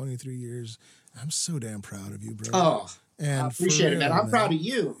you for 23 years, I'm so damn proud of you, bro. Oh, and I appreciate it, man. I'm proud of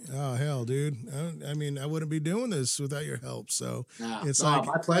you. Oh, hell, dude. I mean, I wouldn't be doing this without your help. So it's like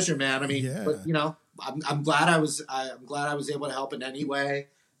my pleasure, man. I mean, but you know, I'm glad I was able to help in any way.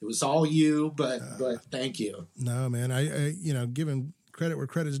 It was all you, but thank you. No, man. I you know, giving credit where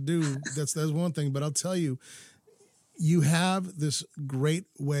credit's due. That's one thing. But I'll tell you, you have this great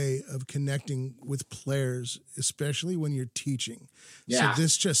way of connecting with players, especially when you're teaching. Yeah. So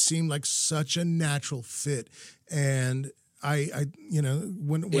this just seemed like such a natural fit. And I you know,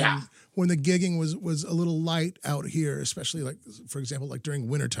 when the gigging was a little light out here, especially like, for example, like during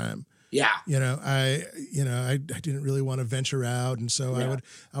wintertime. Yeah. You know, I didn't really want to venture out. And so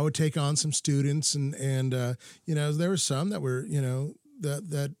I would take on some students and you know, there were some that were, you know,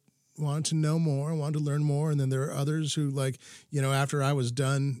 that wanted to know more, wanted to learn more. And then there are others who, like, you know, after I was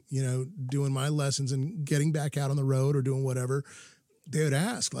done, you know, doing my lessons and getting back out on the road or doing whatever, they would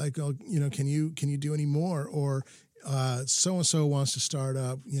ask, like, oh, you know, can you do any more? Or so-and-so wants to start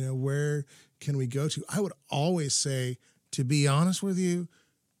up, you know, where can we go to? I would always say, to be honest with you,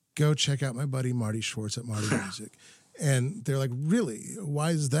 go check out my buddy Marty Schwartz at Marty Music. And they're like, really?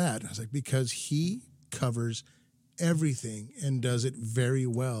 Why is that? I was like, because he covers everything and does it very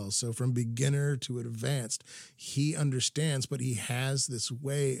well. So from beginner to advanced, he understands, but he has this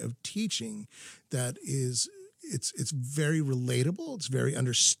way of teaching that is, it's very relatable. It's very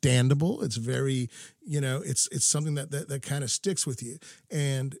understandable. It's very, you know, it's something that kind of sticks with you.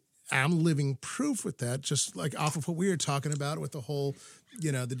 And I'm living proof with that, just like off of what we were talking about with the whole,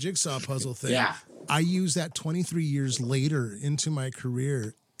 you know, the jigsaw puzzle thing. Yeah. I use that 23 years later into my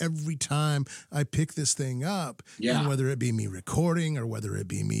career every time I pick this thing up. Yeah. And whether it be me recording or whether it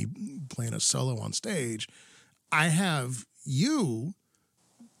be me playing a solo on stage, I have you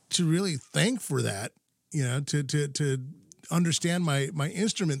to really thank for that, you know, to understand my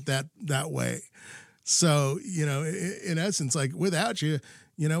instrument that way. So, you know, in essence, like without you,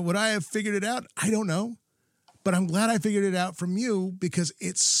 Would I have figured it out? I don't know. But I'm glad I figured it out from you because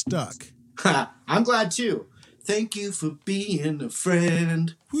it stuck. I'm glad too. Thank you for being a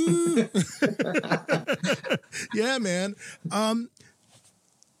friend. Woo. Yeah, man.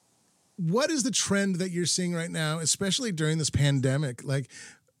 What is the trend that you're seeing right now, especially during this pandemic? Like,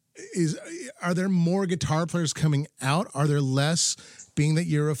 are there more guitar players coming out? Are there less, being that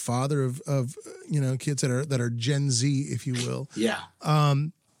you're a father of kids that are Gen Z, if you will? Yeah.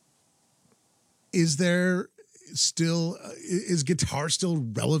 Is guitar still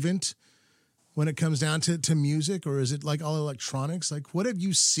relevant when it comes down to music, or is it like all electronics? Like, what have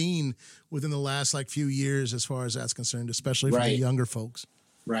you seen within the last few years as far as that's concerned, especially for the younger folks?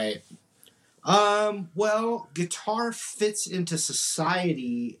 Right. Well, guitar fits into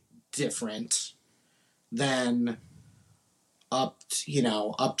society different than up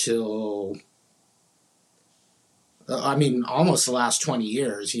till almost the last 20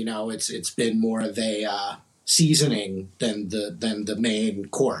 years. It's been more of a seasoning than the main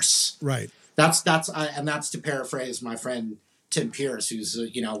course. Right. That's to paraphrase my friend Tim Pierce, who's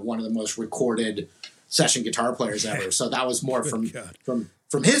one of the most recorded session guitar players ever. So that was more from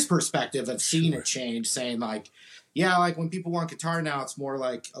his perspective of seeing it change, saying when people want guitar now, it's more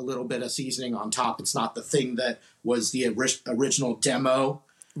like a little bit of seasoning on top. It's not the thing that was the original demo.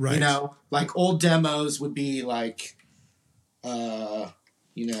 Right. Like old demos would be like, well,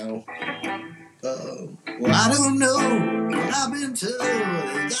 I don't know what I've been told.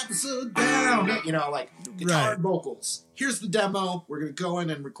 I got to slow down. Like guitar and vocals. Here's the demo. We're going to go in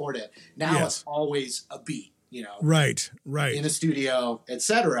and record it. Now it's always a beat, Right. In a studio,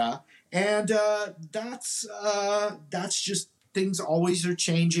 etc. And that's just, things always are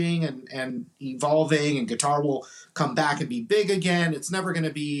changing and evolving, and guitar will come back and be big again. It's never going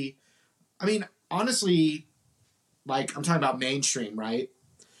to be, honestly, like I'm talking about mainstream, right?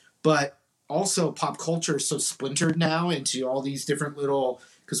 But also pop culture is so splintered now into all these different little,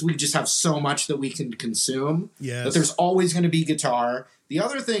 because we just have so much that we can consume. Yes. But there's always going to be guitar. The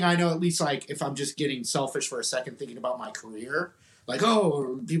other thing I know, at least if I'm just getting selfish for a second, thinking about my career, are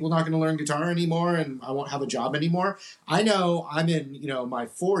people not going to learn guitar anymore and I won't have a job anymore? I know I'm in, my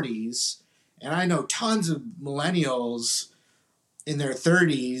 40s, and I know tons of millennials in their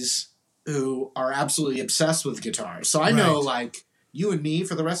 30s who are absolutely obsessed with guitar. So I know, you and me,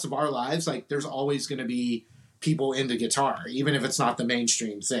 for the rest of our lives, there's always going to be people into guitar, even if it's not the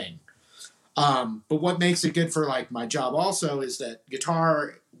mainstream thing. But what makes it good for my job also is that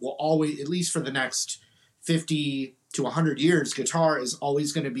guitar will always, at least for the next 50 to 100 years, guitar is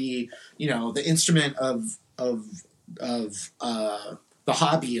always going to be, the instrument of the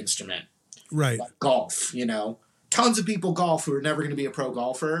hobby instrument. Right. Like golf, tons of people golf who are never going to be a pro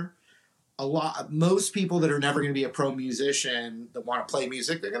golfer. Most people that are never going to be a pro musician that want to play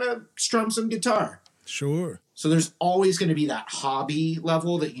music, they're going to strum some guitar. Sure. So there's always going to be that hobby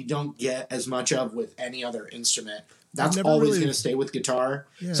level that you don't get as much of with any other instrument. That's always going to stay with guitar.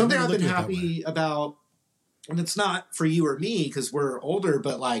 Yeah, something I've been happy about, and it's not for you or me because we're older,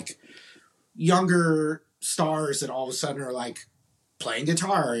 but younger stars that all of a sudden are playing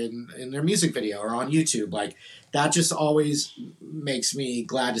guitar in their music video or on YouTube. That just always makes me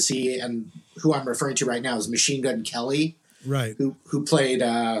glad to see. And who I'm referring to right now is Machine Gun Kelly. Right. Who played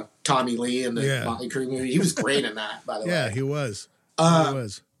Tommy Lee in the Motley Crue movie. He was great in that, by the way. Yeah, he was. He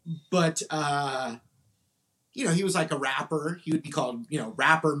was. But, he was like a rapper. He would be called,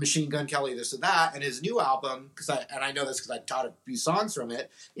 rapper Machine Gun Kelly, this and that. And his new album, I know this because I taught a few songs from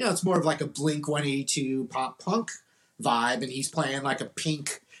it, it's more of a Blink-182 pop punk vibe. And he's playing a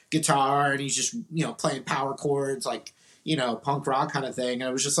pink guitar and he's just, playing power chords, punk rock kind of thing. And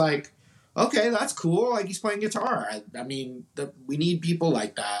it was just okay, that's cool. He's playing guitar. We need people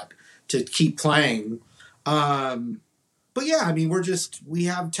like that to keep playing. But yeah, we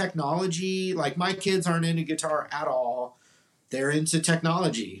have technology. My kids aren't into guitar at all. They're into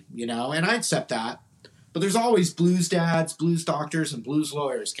technology, and I accept that. But there's always blues dads, blues doctors, and blues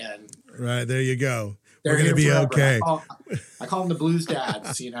lawyers, Ken. Right, there you go. We're going to be forever. Okay. I call them the blues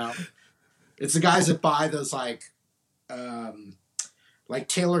dads, It's the guys that buy those,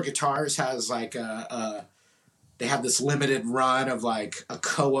 Taylor Guitars has they have this limited run of a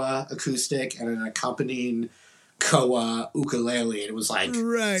Koa acoustic and an accompanying Koa ukulele. It was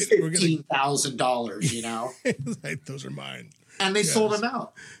 $15,000, Those are mine. And they sold them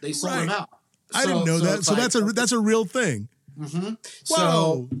out. They sold them out. I didn't know that. So that's a real thing. Mm-hmm.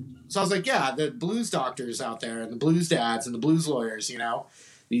 So I was the blues doctors out there and the blues dads and the blues lawyers,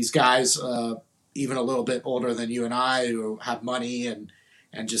 these guys, even a little bit older than you and I, who have money and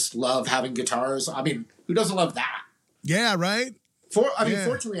just love having guitars. Who doesn't love that? Yeah, right.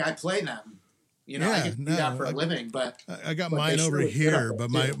 Fortunately, I play them. You know, I can do that for a living. But I got mine over here, but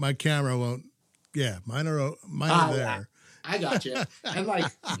my camera won't. Yeah, mine are there. Yeah. I got you. And like,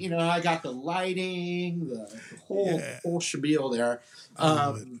 you know, I got the lighting, the whole spiel there.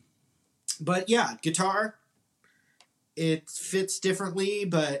 But yeah, guitar, it fits differently,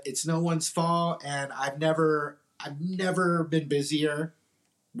 but it's no one's fault. And I've never been busier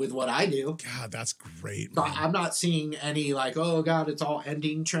with what I do. God, that's great. So I'm not seeing any like, oh God, it's all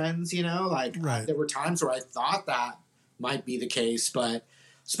ending trends, you know, like there were times where I thought that might be the case, but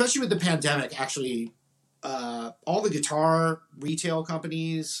especially with the pandemic, actually, all the guitar retail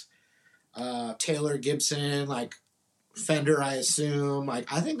companies, Taylor, Gibson, like Fender, I assume,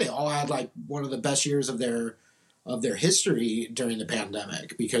 like I think they all had like one of the best years of their history during the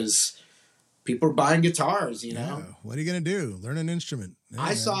pandemic because people are buying guitars, you know. Yeah. What are you gonna do? Learn an instrument. Yeah,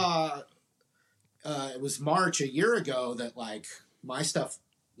 I saw it was March a year ago that like my stuff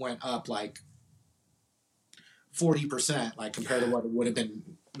went up like 40%, like compared to what it would have been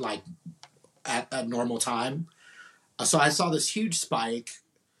like at normal time. So I saw this huge spike,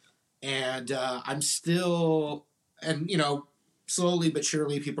 and I'm still, and you know, slowly but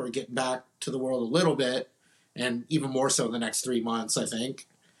surely people are getting back to the world a little bit, and even more so in the next 3 months, I think.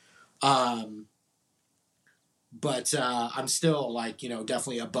 But I'm still like, you know,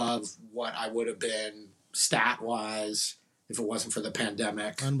 definitely above what I would have been stat wise if it wasn't for the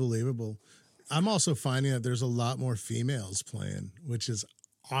pandemic. Unbelievable. I'm also finding that there's a lot more females playing, which is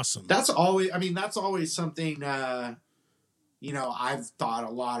awesome. That's always something, you know, I've thought a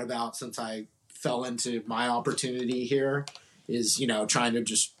lot about since I fell into my opportunity here is, you know, trying to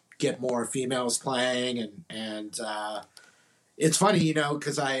just get more females playing. And it's funny, you know,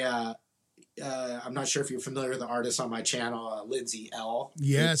 because I'm not sure if you're familiar with the artist on my channel, Lindsay L.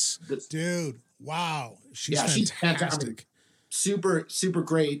 Yes, dude. Wow. She's fantastic. I mean, super, super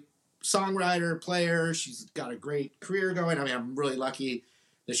great songwriter, player. She's got a great career going. I mean, I'm really lucky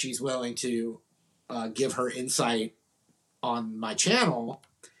that she's willing to give her insight on my channel.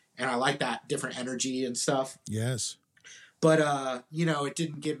 And I like that different energy and stuff. Yes. But, you know, it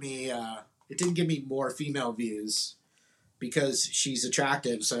didn't give me more female views. Because she's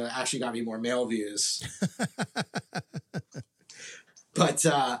attractive, so it actually got me more male views. But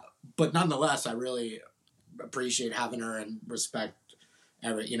nonetheless, I really appreciate having her and respect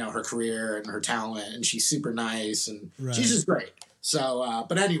her career and her talent, and she's super nice and she's just great. So,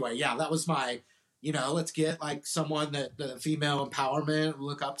 but anyway, yeah, that was my, you know, let's get like someone that the female empowerment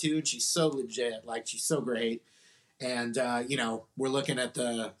look up to, and she's so legit, like she's so great, and you know, we're looking at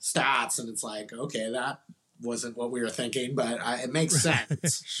the stats, and it's like, okay, that wasn't what we were thinking, but it makes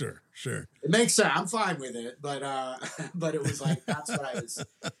sense. Sure. It makes sense. I'm fine with it, but it was like that's what I was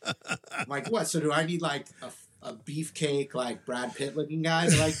like. What? So do I need like a beefcake, like Brad Pitt looking guy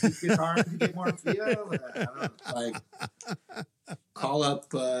to like this guitar to get more feel? I don't know. Like call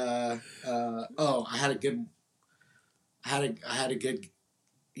up. I had a good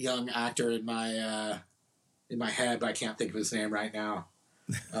young actor in my head, but I can't think of his name right now.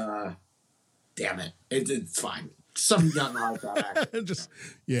 Damn it. It's fine. Some young like that actor. Just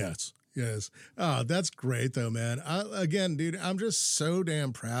yes. Oh, that's great though, man. Again, dude, I'm just so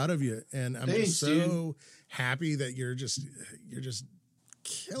damn proud of you, and I'm just so happy that you're just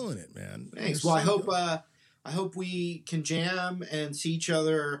killing it, man. Thanks. Well, I hope we can jam and see each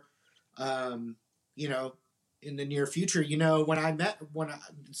other, you know, in the near future. You know, I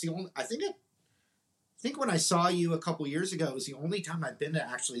think when I saw you a couple years ago, it was the only time I've been to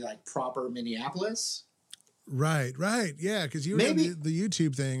actually like proper Minneapolis. Right. Yeah, because you were in the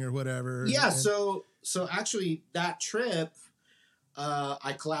YouTube thing or whatever. Yeah, so actually that trip,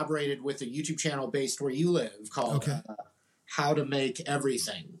 I collaborated with a YouTube channel based where you live called How to Make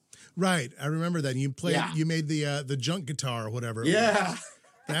Everything. Right, I remember that. You played. Yeah. You made the junk guitar or whatever. Yeah,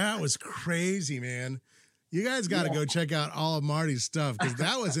 that was crazy, man. You guys got to go check out all of Marty's stuff because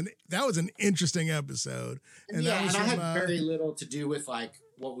that was an interesting episode. And I had very little to do with like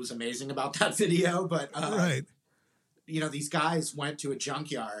what was amazing about that video, but right. You know, these guys went to a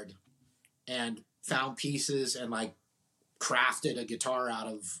junkyard and found pieces and like crafted a guitar out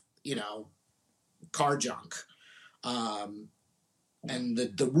of, you know, car junk. And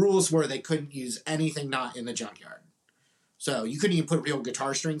the rules were they couldn't use anything not in the junkyard. So you couldn't even put real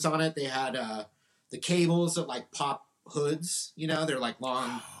guitar strings on it. They had the cables that like pop hoods, you know, they're like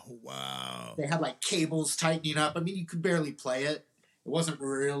long. Oh, wow. They had like cables tightening up. I mean, you could barely play it. It wasn't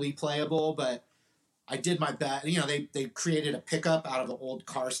really playable, but I did my best. You know, they created a pickup out of the old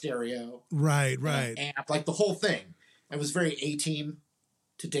car stereo. Right. Amp, like the whole thing. It was very A-Team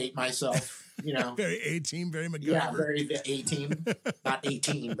to date myself, you know. Very A-Team, very MacGyver. Yeah, very the A-Team. Not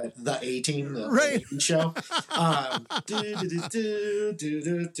 18, but the A-Team, the Right. show.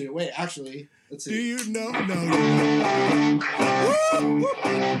 Wait, actually, let's see. Do you know?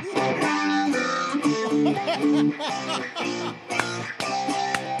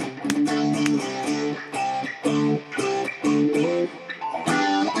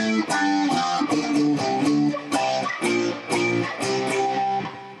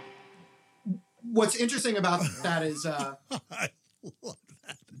 What's interesting about that is I love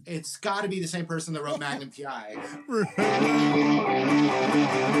that. it's got to be the same person that wrote Magnum PI. I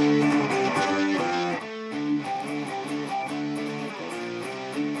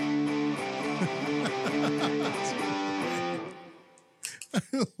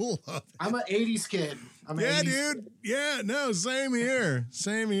love it. I'm an 80s kid. Yeah, dude. Yeah, no, same here.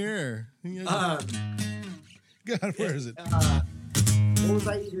 Same here. God, where is it? What was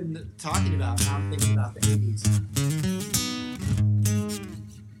I even talking about? Now I'm thinking about the 80s.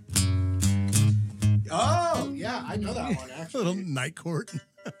 Oh, yeah, I know that one, actually. Little night court.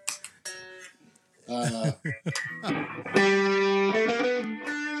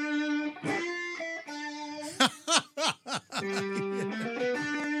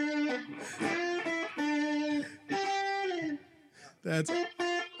 That's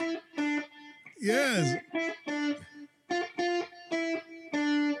yes.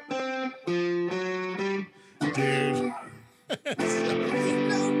 Dude.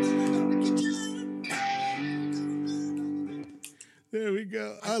 There we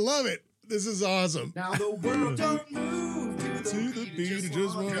go. I love it. This is awesome. Now the world don't move To the beat of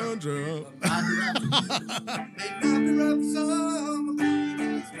just one drum.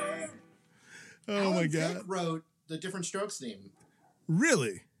 Oh my God. Thicke wrote the Different Strokes theme.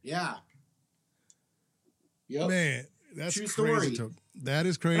 Really? Yeah. Yep. Man, that's True crazy story. talk. That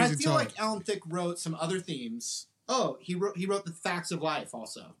is crazy And I feel talk. like Alan Thicke wrote some other themes. Oh, he wrote the Facts of Life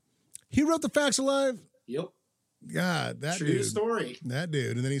also. He wrote the Facts of Life? Yep. God, that True dude. story. That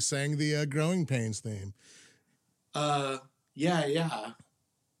dude. And then he sang the Growing Pains theme. Yeah.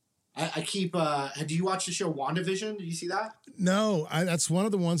 I keep. Do you watch the show WandaVision? Did you see that? No, that's one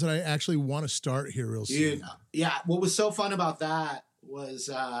of the ones that I actually want to start here real soon. Dude, yeah. What was so fun about that was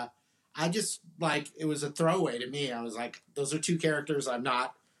I just like it was a throwaway to me. I was like, those are two characters I'm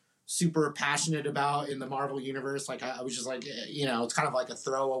not super passionate about in the Marvel universe. Like I was just like, you know, it's kind of like a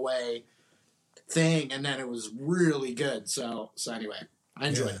throwaway thing, and then it was really good. So anyway, I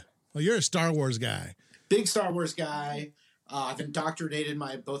enjoyed it. Well, you're a Star Wars guy. Big Star Wars guy. I've indoctrinated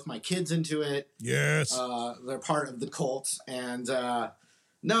both my kids into it. Yes. They're part of the cult, and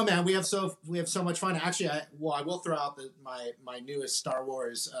no, man, we have so much fun. Actually, I will throw out my newest Star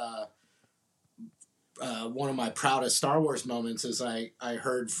Wars. One of my proudest Star Wars moments is I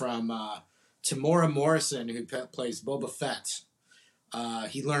heard from Tamora Morrison, who plays Boba Fett.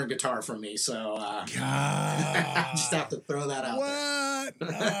 He learned guitar from me, so God. I just have to throw that out What?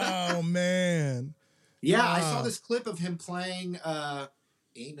 there. Oh, man. Yeah, I saw this clip of him playing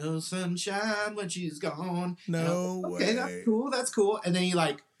Ain't No Sunshine When She's Gone. No Okay, way. that's cool. And then he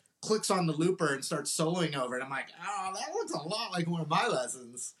like clicks on the looper and starts soloing over it. I'm like, oh, that looks a lot like one of my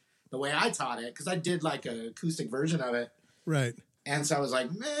lessons, the way I taught it, because I did like an acoustic version of it. Right. And so I was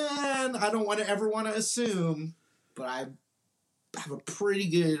like, man, I don't ever want to assume, but I have a pretty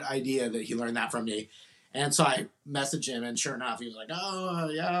good idea that he learned that from me. And so I messaged him, and sure enough, he was like, "Oh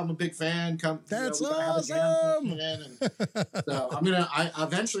yeah, I'm a big fan. Come, That's we gotta have a jam awesome." session." And so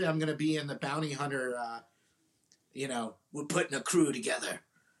eventually I'm gonna be in the Bounty Hunter. We're putting a crew together,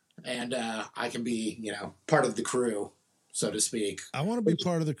 and I can be part of the crew, so to speak. I want to be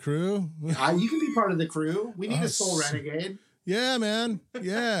part of the crew. You can be part of the crew. We need a soul renegade. Yeah, man.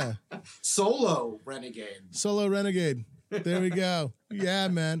 Yeah. Solo renegade. Solo renegade. There we go. Yeah,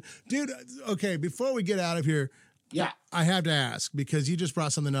 man. Dude, okay, before we get out of here, Yeah. I have to ask, because you just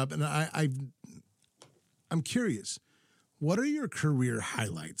brought something up, and I'm curious. What are your career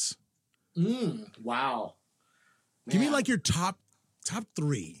highlights? Wow. Give me Man. like your top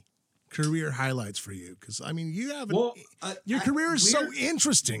 3 career highlights for you, because I mean, you have your career is so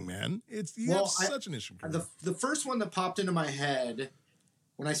interesting, man. You have such an interesting career. The first one that popped into my head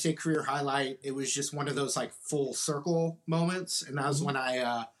when I say career highlight, it was just one of those like full circle moments, and that was when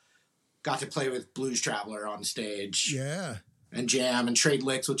I got to play with Blues Traveler on stage, and jam and trade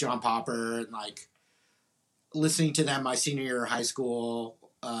licks with John Popper, and like listening to them my senior year of high school,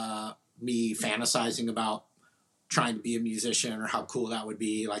 me fantasizing about trying to be a musician or how cool that would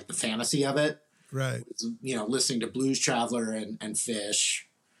be, like the fantasy of it. Right. Listening to Blues Traveler and Fish.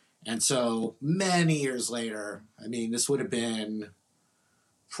 And so many years later, I mean, this would have been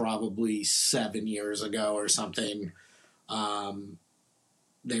probably 7 years ago or something.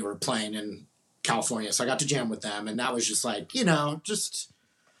 They were playing in California, so I got to jam with them, and that was just like,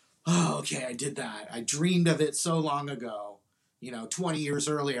 oh, okay, I did that. I dreamed of it so long ago. 20 years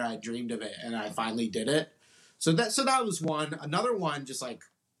earlier, I dreamed of it, and I finally did it. So that was one. Another one, just like,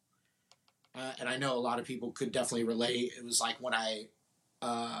 and I know a lot of people could definitely relate. It was like when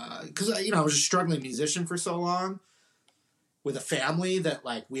because I was a struggling musician for so long with a family that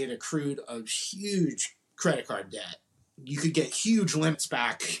like we had accrued a huge credit card debt. You could get huge limits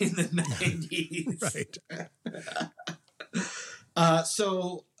back in the 90s. Right.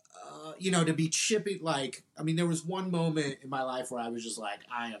 To be chipping, like, I mean, there was one moment in my life where I was just like,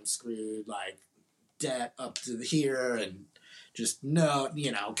 I am screwed, like, debt up to here, and just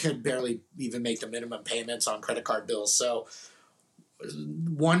could barely even make the minimum payments on credit card bills. So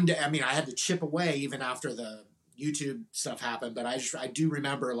one day, I mean, I had to chip away even after the YouTube stuff happened, but I do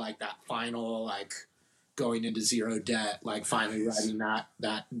remember like that final, like, going into zero debt, like finally writing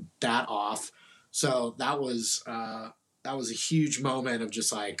that off. So that was a huge moment of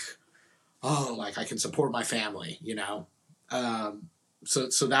just like, oh, like I can support my family,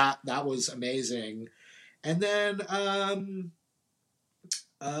 So that was amazing. And then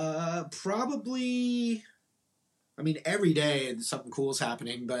probably, I mean, every day something cool is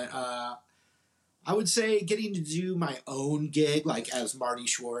happening, but I would say getting to do my own gig, like as Marty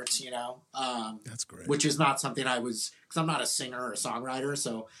Schwartz, That's great. Which is not something because I'm not a singer or a songwriter,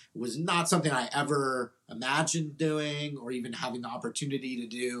 so it was not something I ever imagined doing or even having the opportunity to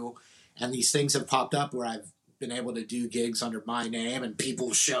do. And these things have popped up where I've been able to do gigs under my name, and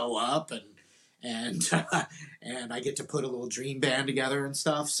people show up, and and I get to put a little dream band together and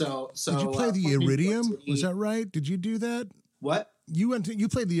stuff. So did you play the Iridium? Was that right? Did you do that? What? You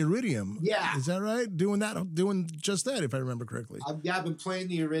played the Iridium. Yeah. Is that right? Doing just that, if I remember correctly. I've been playing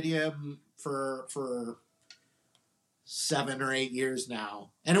the Iridium for 7 or 8 years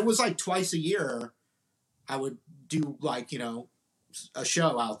now. And it was like twice a year I would do like, a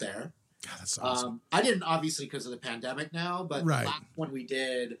show out there. God, that's awesome. I didn't, obviously, because of the pandemic now, but right. The last one we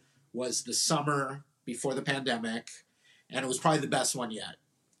did was the summer before the pandemic, and it was probably the best one yet.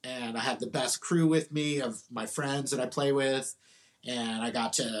 And I had the best crew with me of my friends that I play with, and I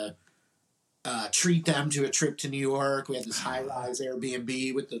got to treat them to a trip to New York. We had this high-rise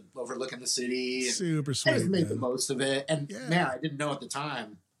Airbnb with overlooking the city. Super sweet. I just made the most of it. And man, I didn't know at the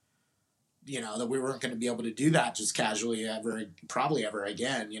time, that we weren't going to be able to do that just casually probably ever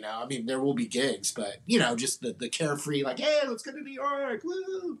again. I mean, there will be gigs, but just the carefree, like, hey, let's go to New York,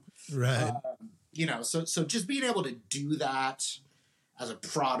 woo! Right. So just being able to do that as a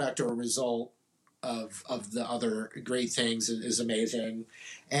product or a result of the other great things is amazing.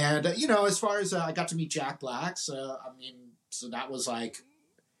 And as far as I got to meet Jack Black, so that was like,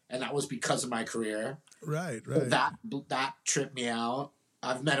 and that was because of my career. Right. That tripped me out.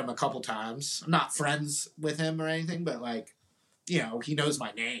 I've met him a couple times. I'm not friends with him or anything, but like, he knows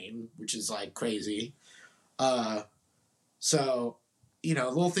my name, which is like crazy. So,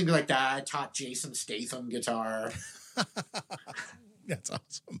 little things like that. I taught Jason Statham guitar. That's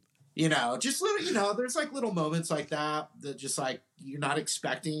awesome. Just little, there's like little moments like that just like you're not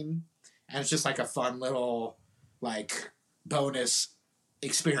expecting, and it's just like a fun little like bonus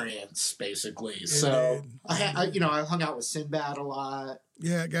experience, basically. So I hung out with Sinbad a lot.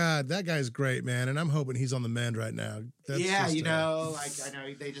 Yeah, God, that guy's great, man, and I'm hoping he's on the mend right now. Like I know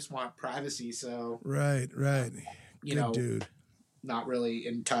they just want privacy, so right. Good dude. Not really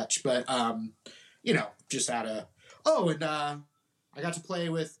in touch, but just out of I got to play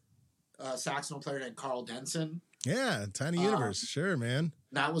with a saxophone player named Carl Denson. Yeah, Tiny Universe, sure, man.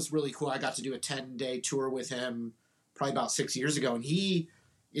 That was really cool. I got to do a 10-day tour with him probably about 6 years ago, and he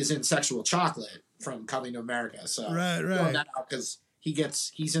is in Sexual Chocolate from Coming to America. So right.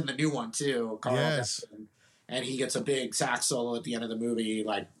 Because he's in the new one too, Carl Denson, and he gets a big sax solo at the end of the movie,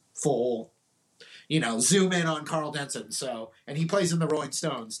 like full, zoom in on Carl Denson. So, and he plays in the Rolling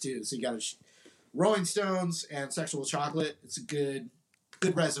Stones too. So you got Rolling Stones and Sexual Chocolate. It's a good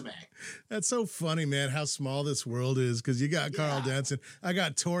resume. That's so funny, man, how small this world is, because you got Carl Denson. I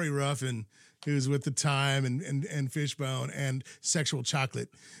got Tori Ruffin, who's with The Time and Fishbone and Sexual Chocolate.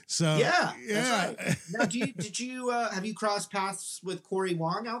 So that's right. Now, did you have you crossed paths with Corey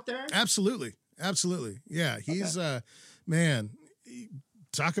Wong out there? Absolutely. Yeah, he's man.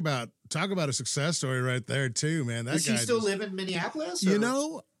 Talk about a success story right there too, man. That Does guy he still live in Minneapolis?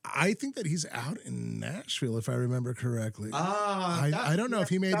 I think that he's out in Nashville, if I remember correctly. I don't know if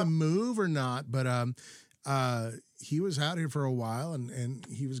he made the move or not, but He was out here for a while and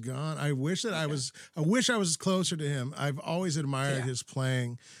he was gone. I wish that I was closer to him. I've always admired his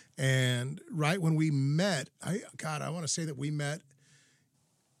playing. And right when we met, I want to say that we met.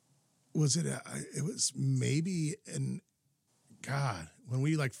 It was maybe when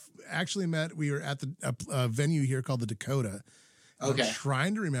we actually met, we were at the venue here called the Dakota. Okay. I'm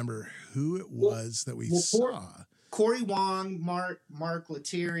trying to remember who it was that we saw. Corey Wong, Mark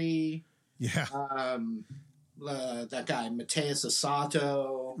Lettieri. Yeah. That guy, Mateus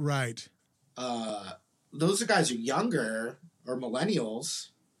Asato. Right. Those guys are younger or millennials.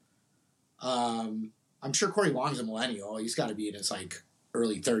 I'm sure Corey Wong's a millennial. He's got to be in his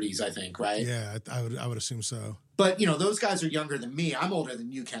early 30s, I think, right? Yeah, I would assume so. But, those guys are younger than me. I'm older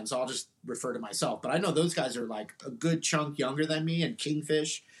than you, Ken, so I'll just refer to myself. But I know those guys are a good chunk younger than me, and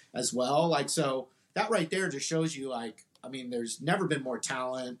Kingfish as well. So that right there just shows you, there's never been more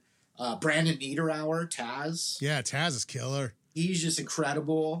talent. Brandon Niederauer, Taz. Yeah, Taz is killer. He's just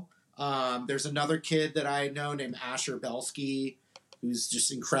incredible. There's another kid that I know named Asher Belsky, who's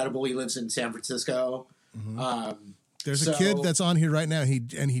just incredible. He lives in San Francisco. Mm-hmm. There's a kid that's on here right now. He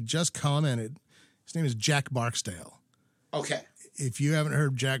just commented. His name is Jack Barksdale. Okay. If you haven't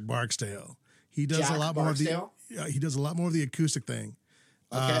heard Jack Barksdale, he does a lot more of the acoustic thing.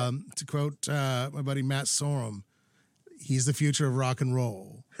 Okay. To quote my buddy Matt Sorum, he's the future of rock and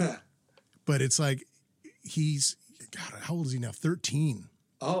roll. But it's how old is he now? 13.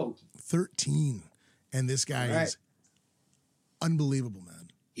 Oh. 13. And this guy is unbelievable, man.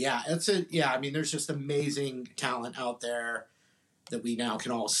 Yeah, there's just amazing talent out there that we now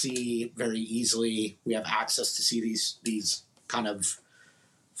can all see very easily. We have access to see these kind of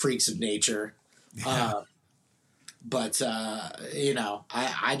freaks of nature. Yeah. I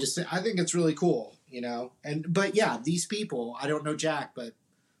think it's really cool, but these people, I don't know Jack, but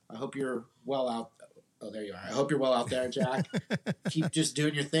I hope you're well out. Oh, there you are. I hope you're well out there, Jack. Keep just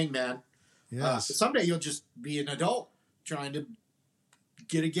doing your thing, man. Yes. Someday you'll just be an adult trying to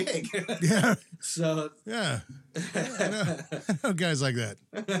get a gig. Yeah. So. Yeah. I know guys like that.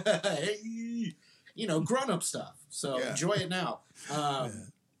 Hey, grown-up stuff. So enjoy it now.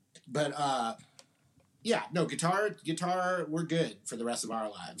 Guitar, we're good for the rest of our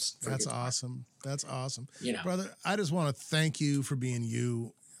lives. That's awesome. That's awesome. Brother, I just want to thank you for being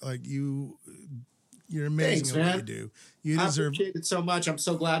you. You're amazing at what you do. You deserve. I appreciate it so much. I'm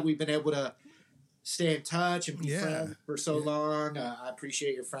so glad we've been able to stay in touch and be friends for so long. I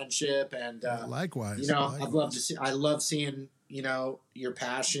appreciate your friendship and likewise. Likewise. I love seeing your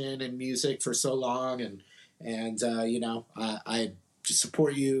passion in music for so long, and I just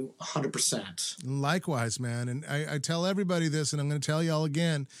support you 100%. Likewise, man. And I tell everybody this, and I'm going to tell y'all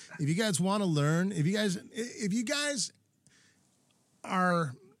again. If you guys want to learn, if you guys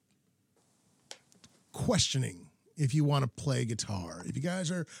are questioning if you want to play guitar, if you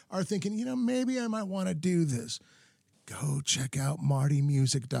guys are thinking, maybe I might want to do this, go check out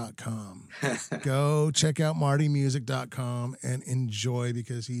martymusic.com. Go check out martymusic.com and enjoy,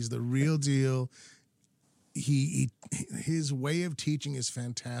 because he's the real deal. His way of teaching is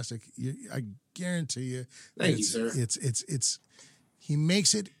fantastic. I guarantee you. Thank you, sir. It's he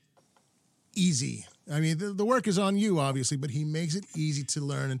makes it easy. I mean, the work is on you, obviously, but he makes it easy to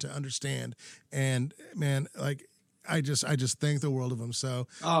learn and to understand. And man, I just think the world of him. So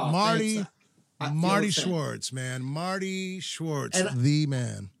Marty Schwartz, man, Marty Schwartz, the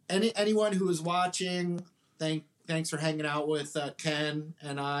man. Anyone who is watching, thanks for hanging out with Ken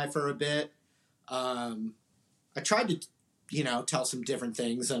and I for a bit. I tried to, tell some different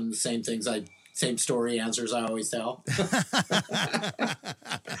things and the same story answers I always tell.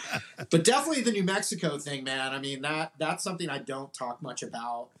 But definitely the New Mexico thing, man. I mean, that's something I don't talk much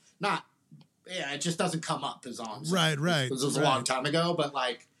about. It just doesn't come up as long. Right. It was a long time ago, but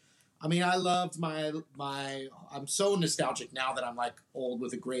I loved I'm so nostalgic now that I'm old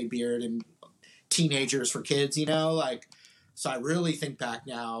with a gray beard and teenagers for kids, so I really think back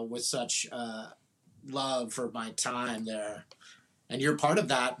now with such love for my time there. And you're part of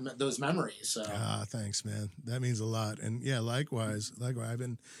those memories. So. Thanks, man. That means a lot. And likewise. I've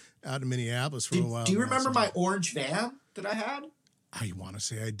been out in Minneapolis for a while. Do you remember my orange van that I had? I want to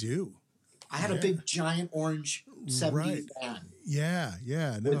say I do. I had a big, giant orange 70s van. Yeah.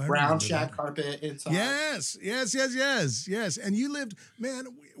 No, with brown shag carpet inside. Yes. And you lived, man.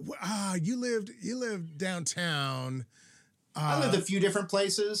 You lived downtown. I lived a few different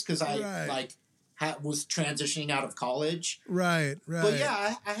places because I was transitioning out of college. Right. But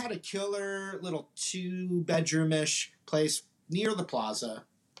yeah, I had a killer little 2-bedroom-ish place near the plaza.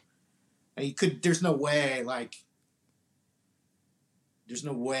 And there's no way, There's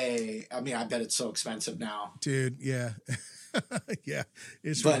no way. I mean, I bet it's so expensive now, dude. Yeah, yeah,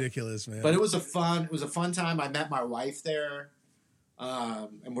 it's ridiculous, man. But it was a fun time. I met my wife there,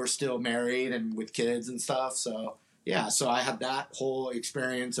 and we're still married and with kids and stuff. So yeah, so I had that whole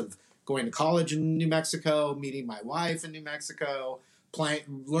experience of going to college in New Mexico, meeting my wife in New Mexico,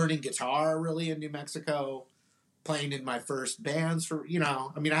 learning guitar really in New Mexico, playing in my first bands for,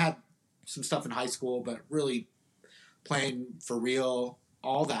 I mean, I had some stuff in high school, but really playing for real,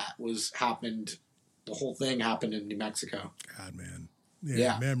 all that happened. The whole thing happened in New Mexico. God, man.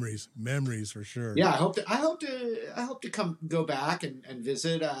 Yeah. Memories for sure. Yeah. I hope to go back and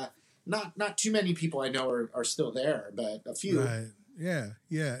visit. Not too many people I know are still there, but a few. Right. Yeah.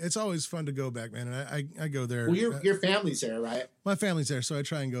 It's always fun to go back, man. And I go there. Well, your family's there, right? My family's there, so I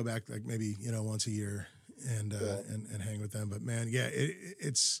try and go back like maybe once a year and Cool. and hang with them. But man, yeah,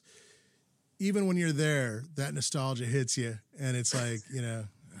 it's even when you're there, that nostalgia hits you, and it's like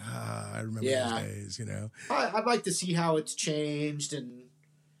I remember those days. I'd like to see how it's changed and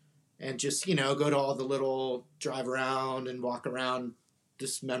just go to all the little drive around and walk around.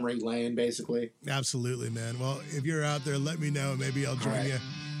 Just memory lane, basically. Absolutely, man. Well, if you're out there, let me know. Maybe I'll join you.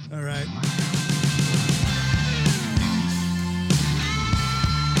 All right.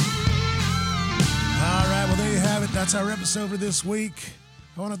 All right. Well, there you have it. That's our episode for this week.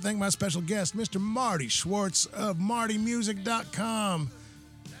 I want to thank my special guest, Mr. Marty Schwartz of MartyMusic.com.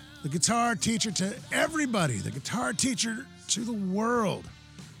 The guitar teacher to everybody. The guitar teacher to the world.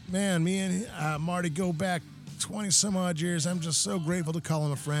 Man, me and Marty go back 20 some odd years. I'm just so grateful to call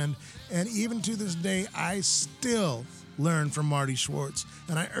him a friend. And even to this day, I still learn from Marty Schwartz.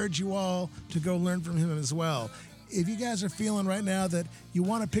 And I urge you all to go learn from him as well. If you guys are feeling right now that you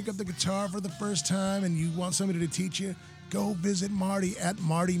want to pick up the guitar for the first time and you want somebody to teach you, go visit Marty at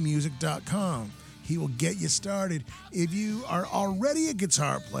martymusic.com. He will get you started. If you are already a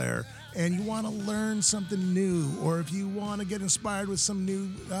guitar player and you want to learn something new, or if you want to get inspired with some new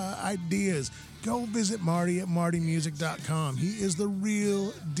ideas, go visit Marty at martymusic.com. He is the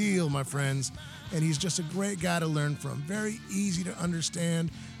real deal, my friends, and he's just a great guy to learn from. Very easy to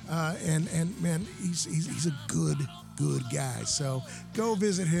understand, and man, he's a good guy. So go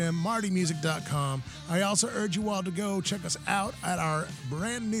visit him, martymusic.com. I also urge you all to go check us out at our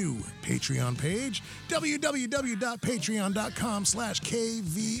brand new Patreon page,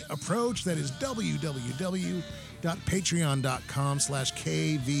 www.patreon.com/kvapproach. That is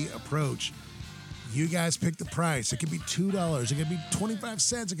www.patreon.com/kvapproach. You guys pick the price. It could be $2. It could be 25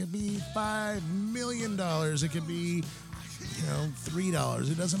 cents. It could be $5 million. It could be $3.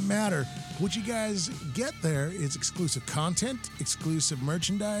 It doesn't matter. What you guys get there is exclusive content, exclusive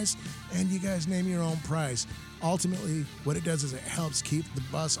merchandise, and you guys name your own price. Ultimately, what it does is it helps keep the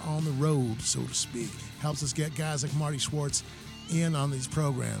bus on the road, so to speak. Helps us get guys like Marty Schwartz in on these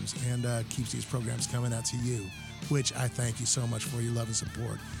programs and keeps these programs coming out to you, which I thank you so much for your love and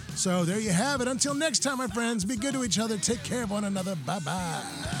support. So there you have it. Until next time, my friends, be good to each other. Take care of one another. Bye-bye.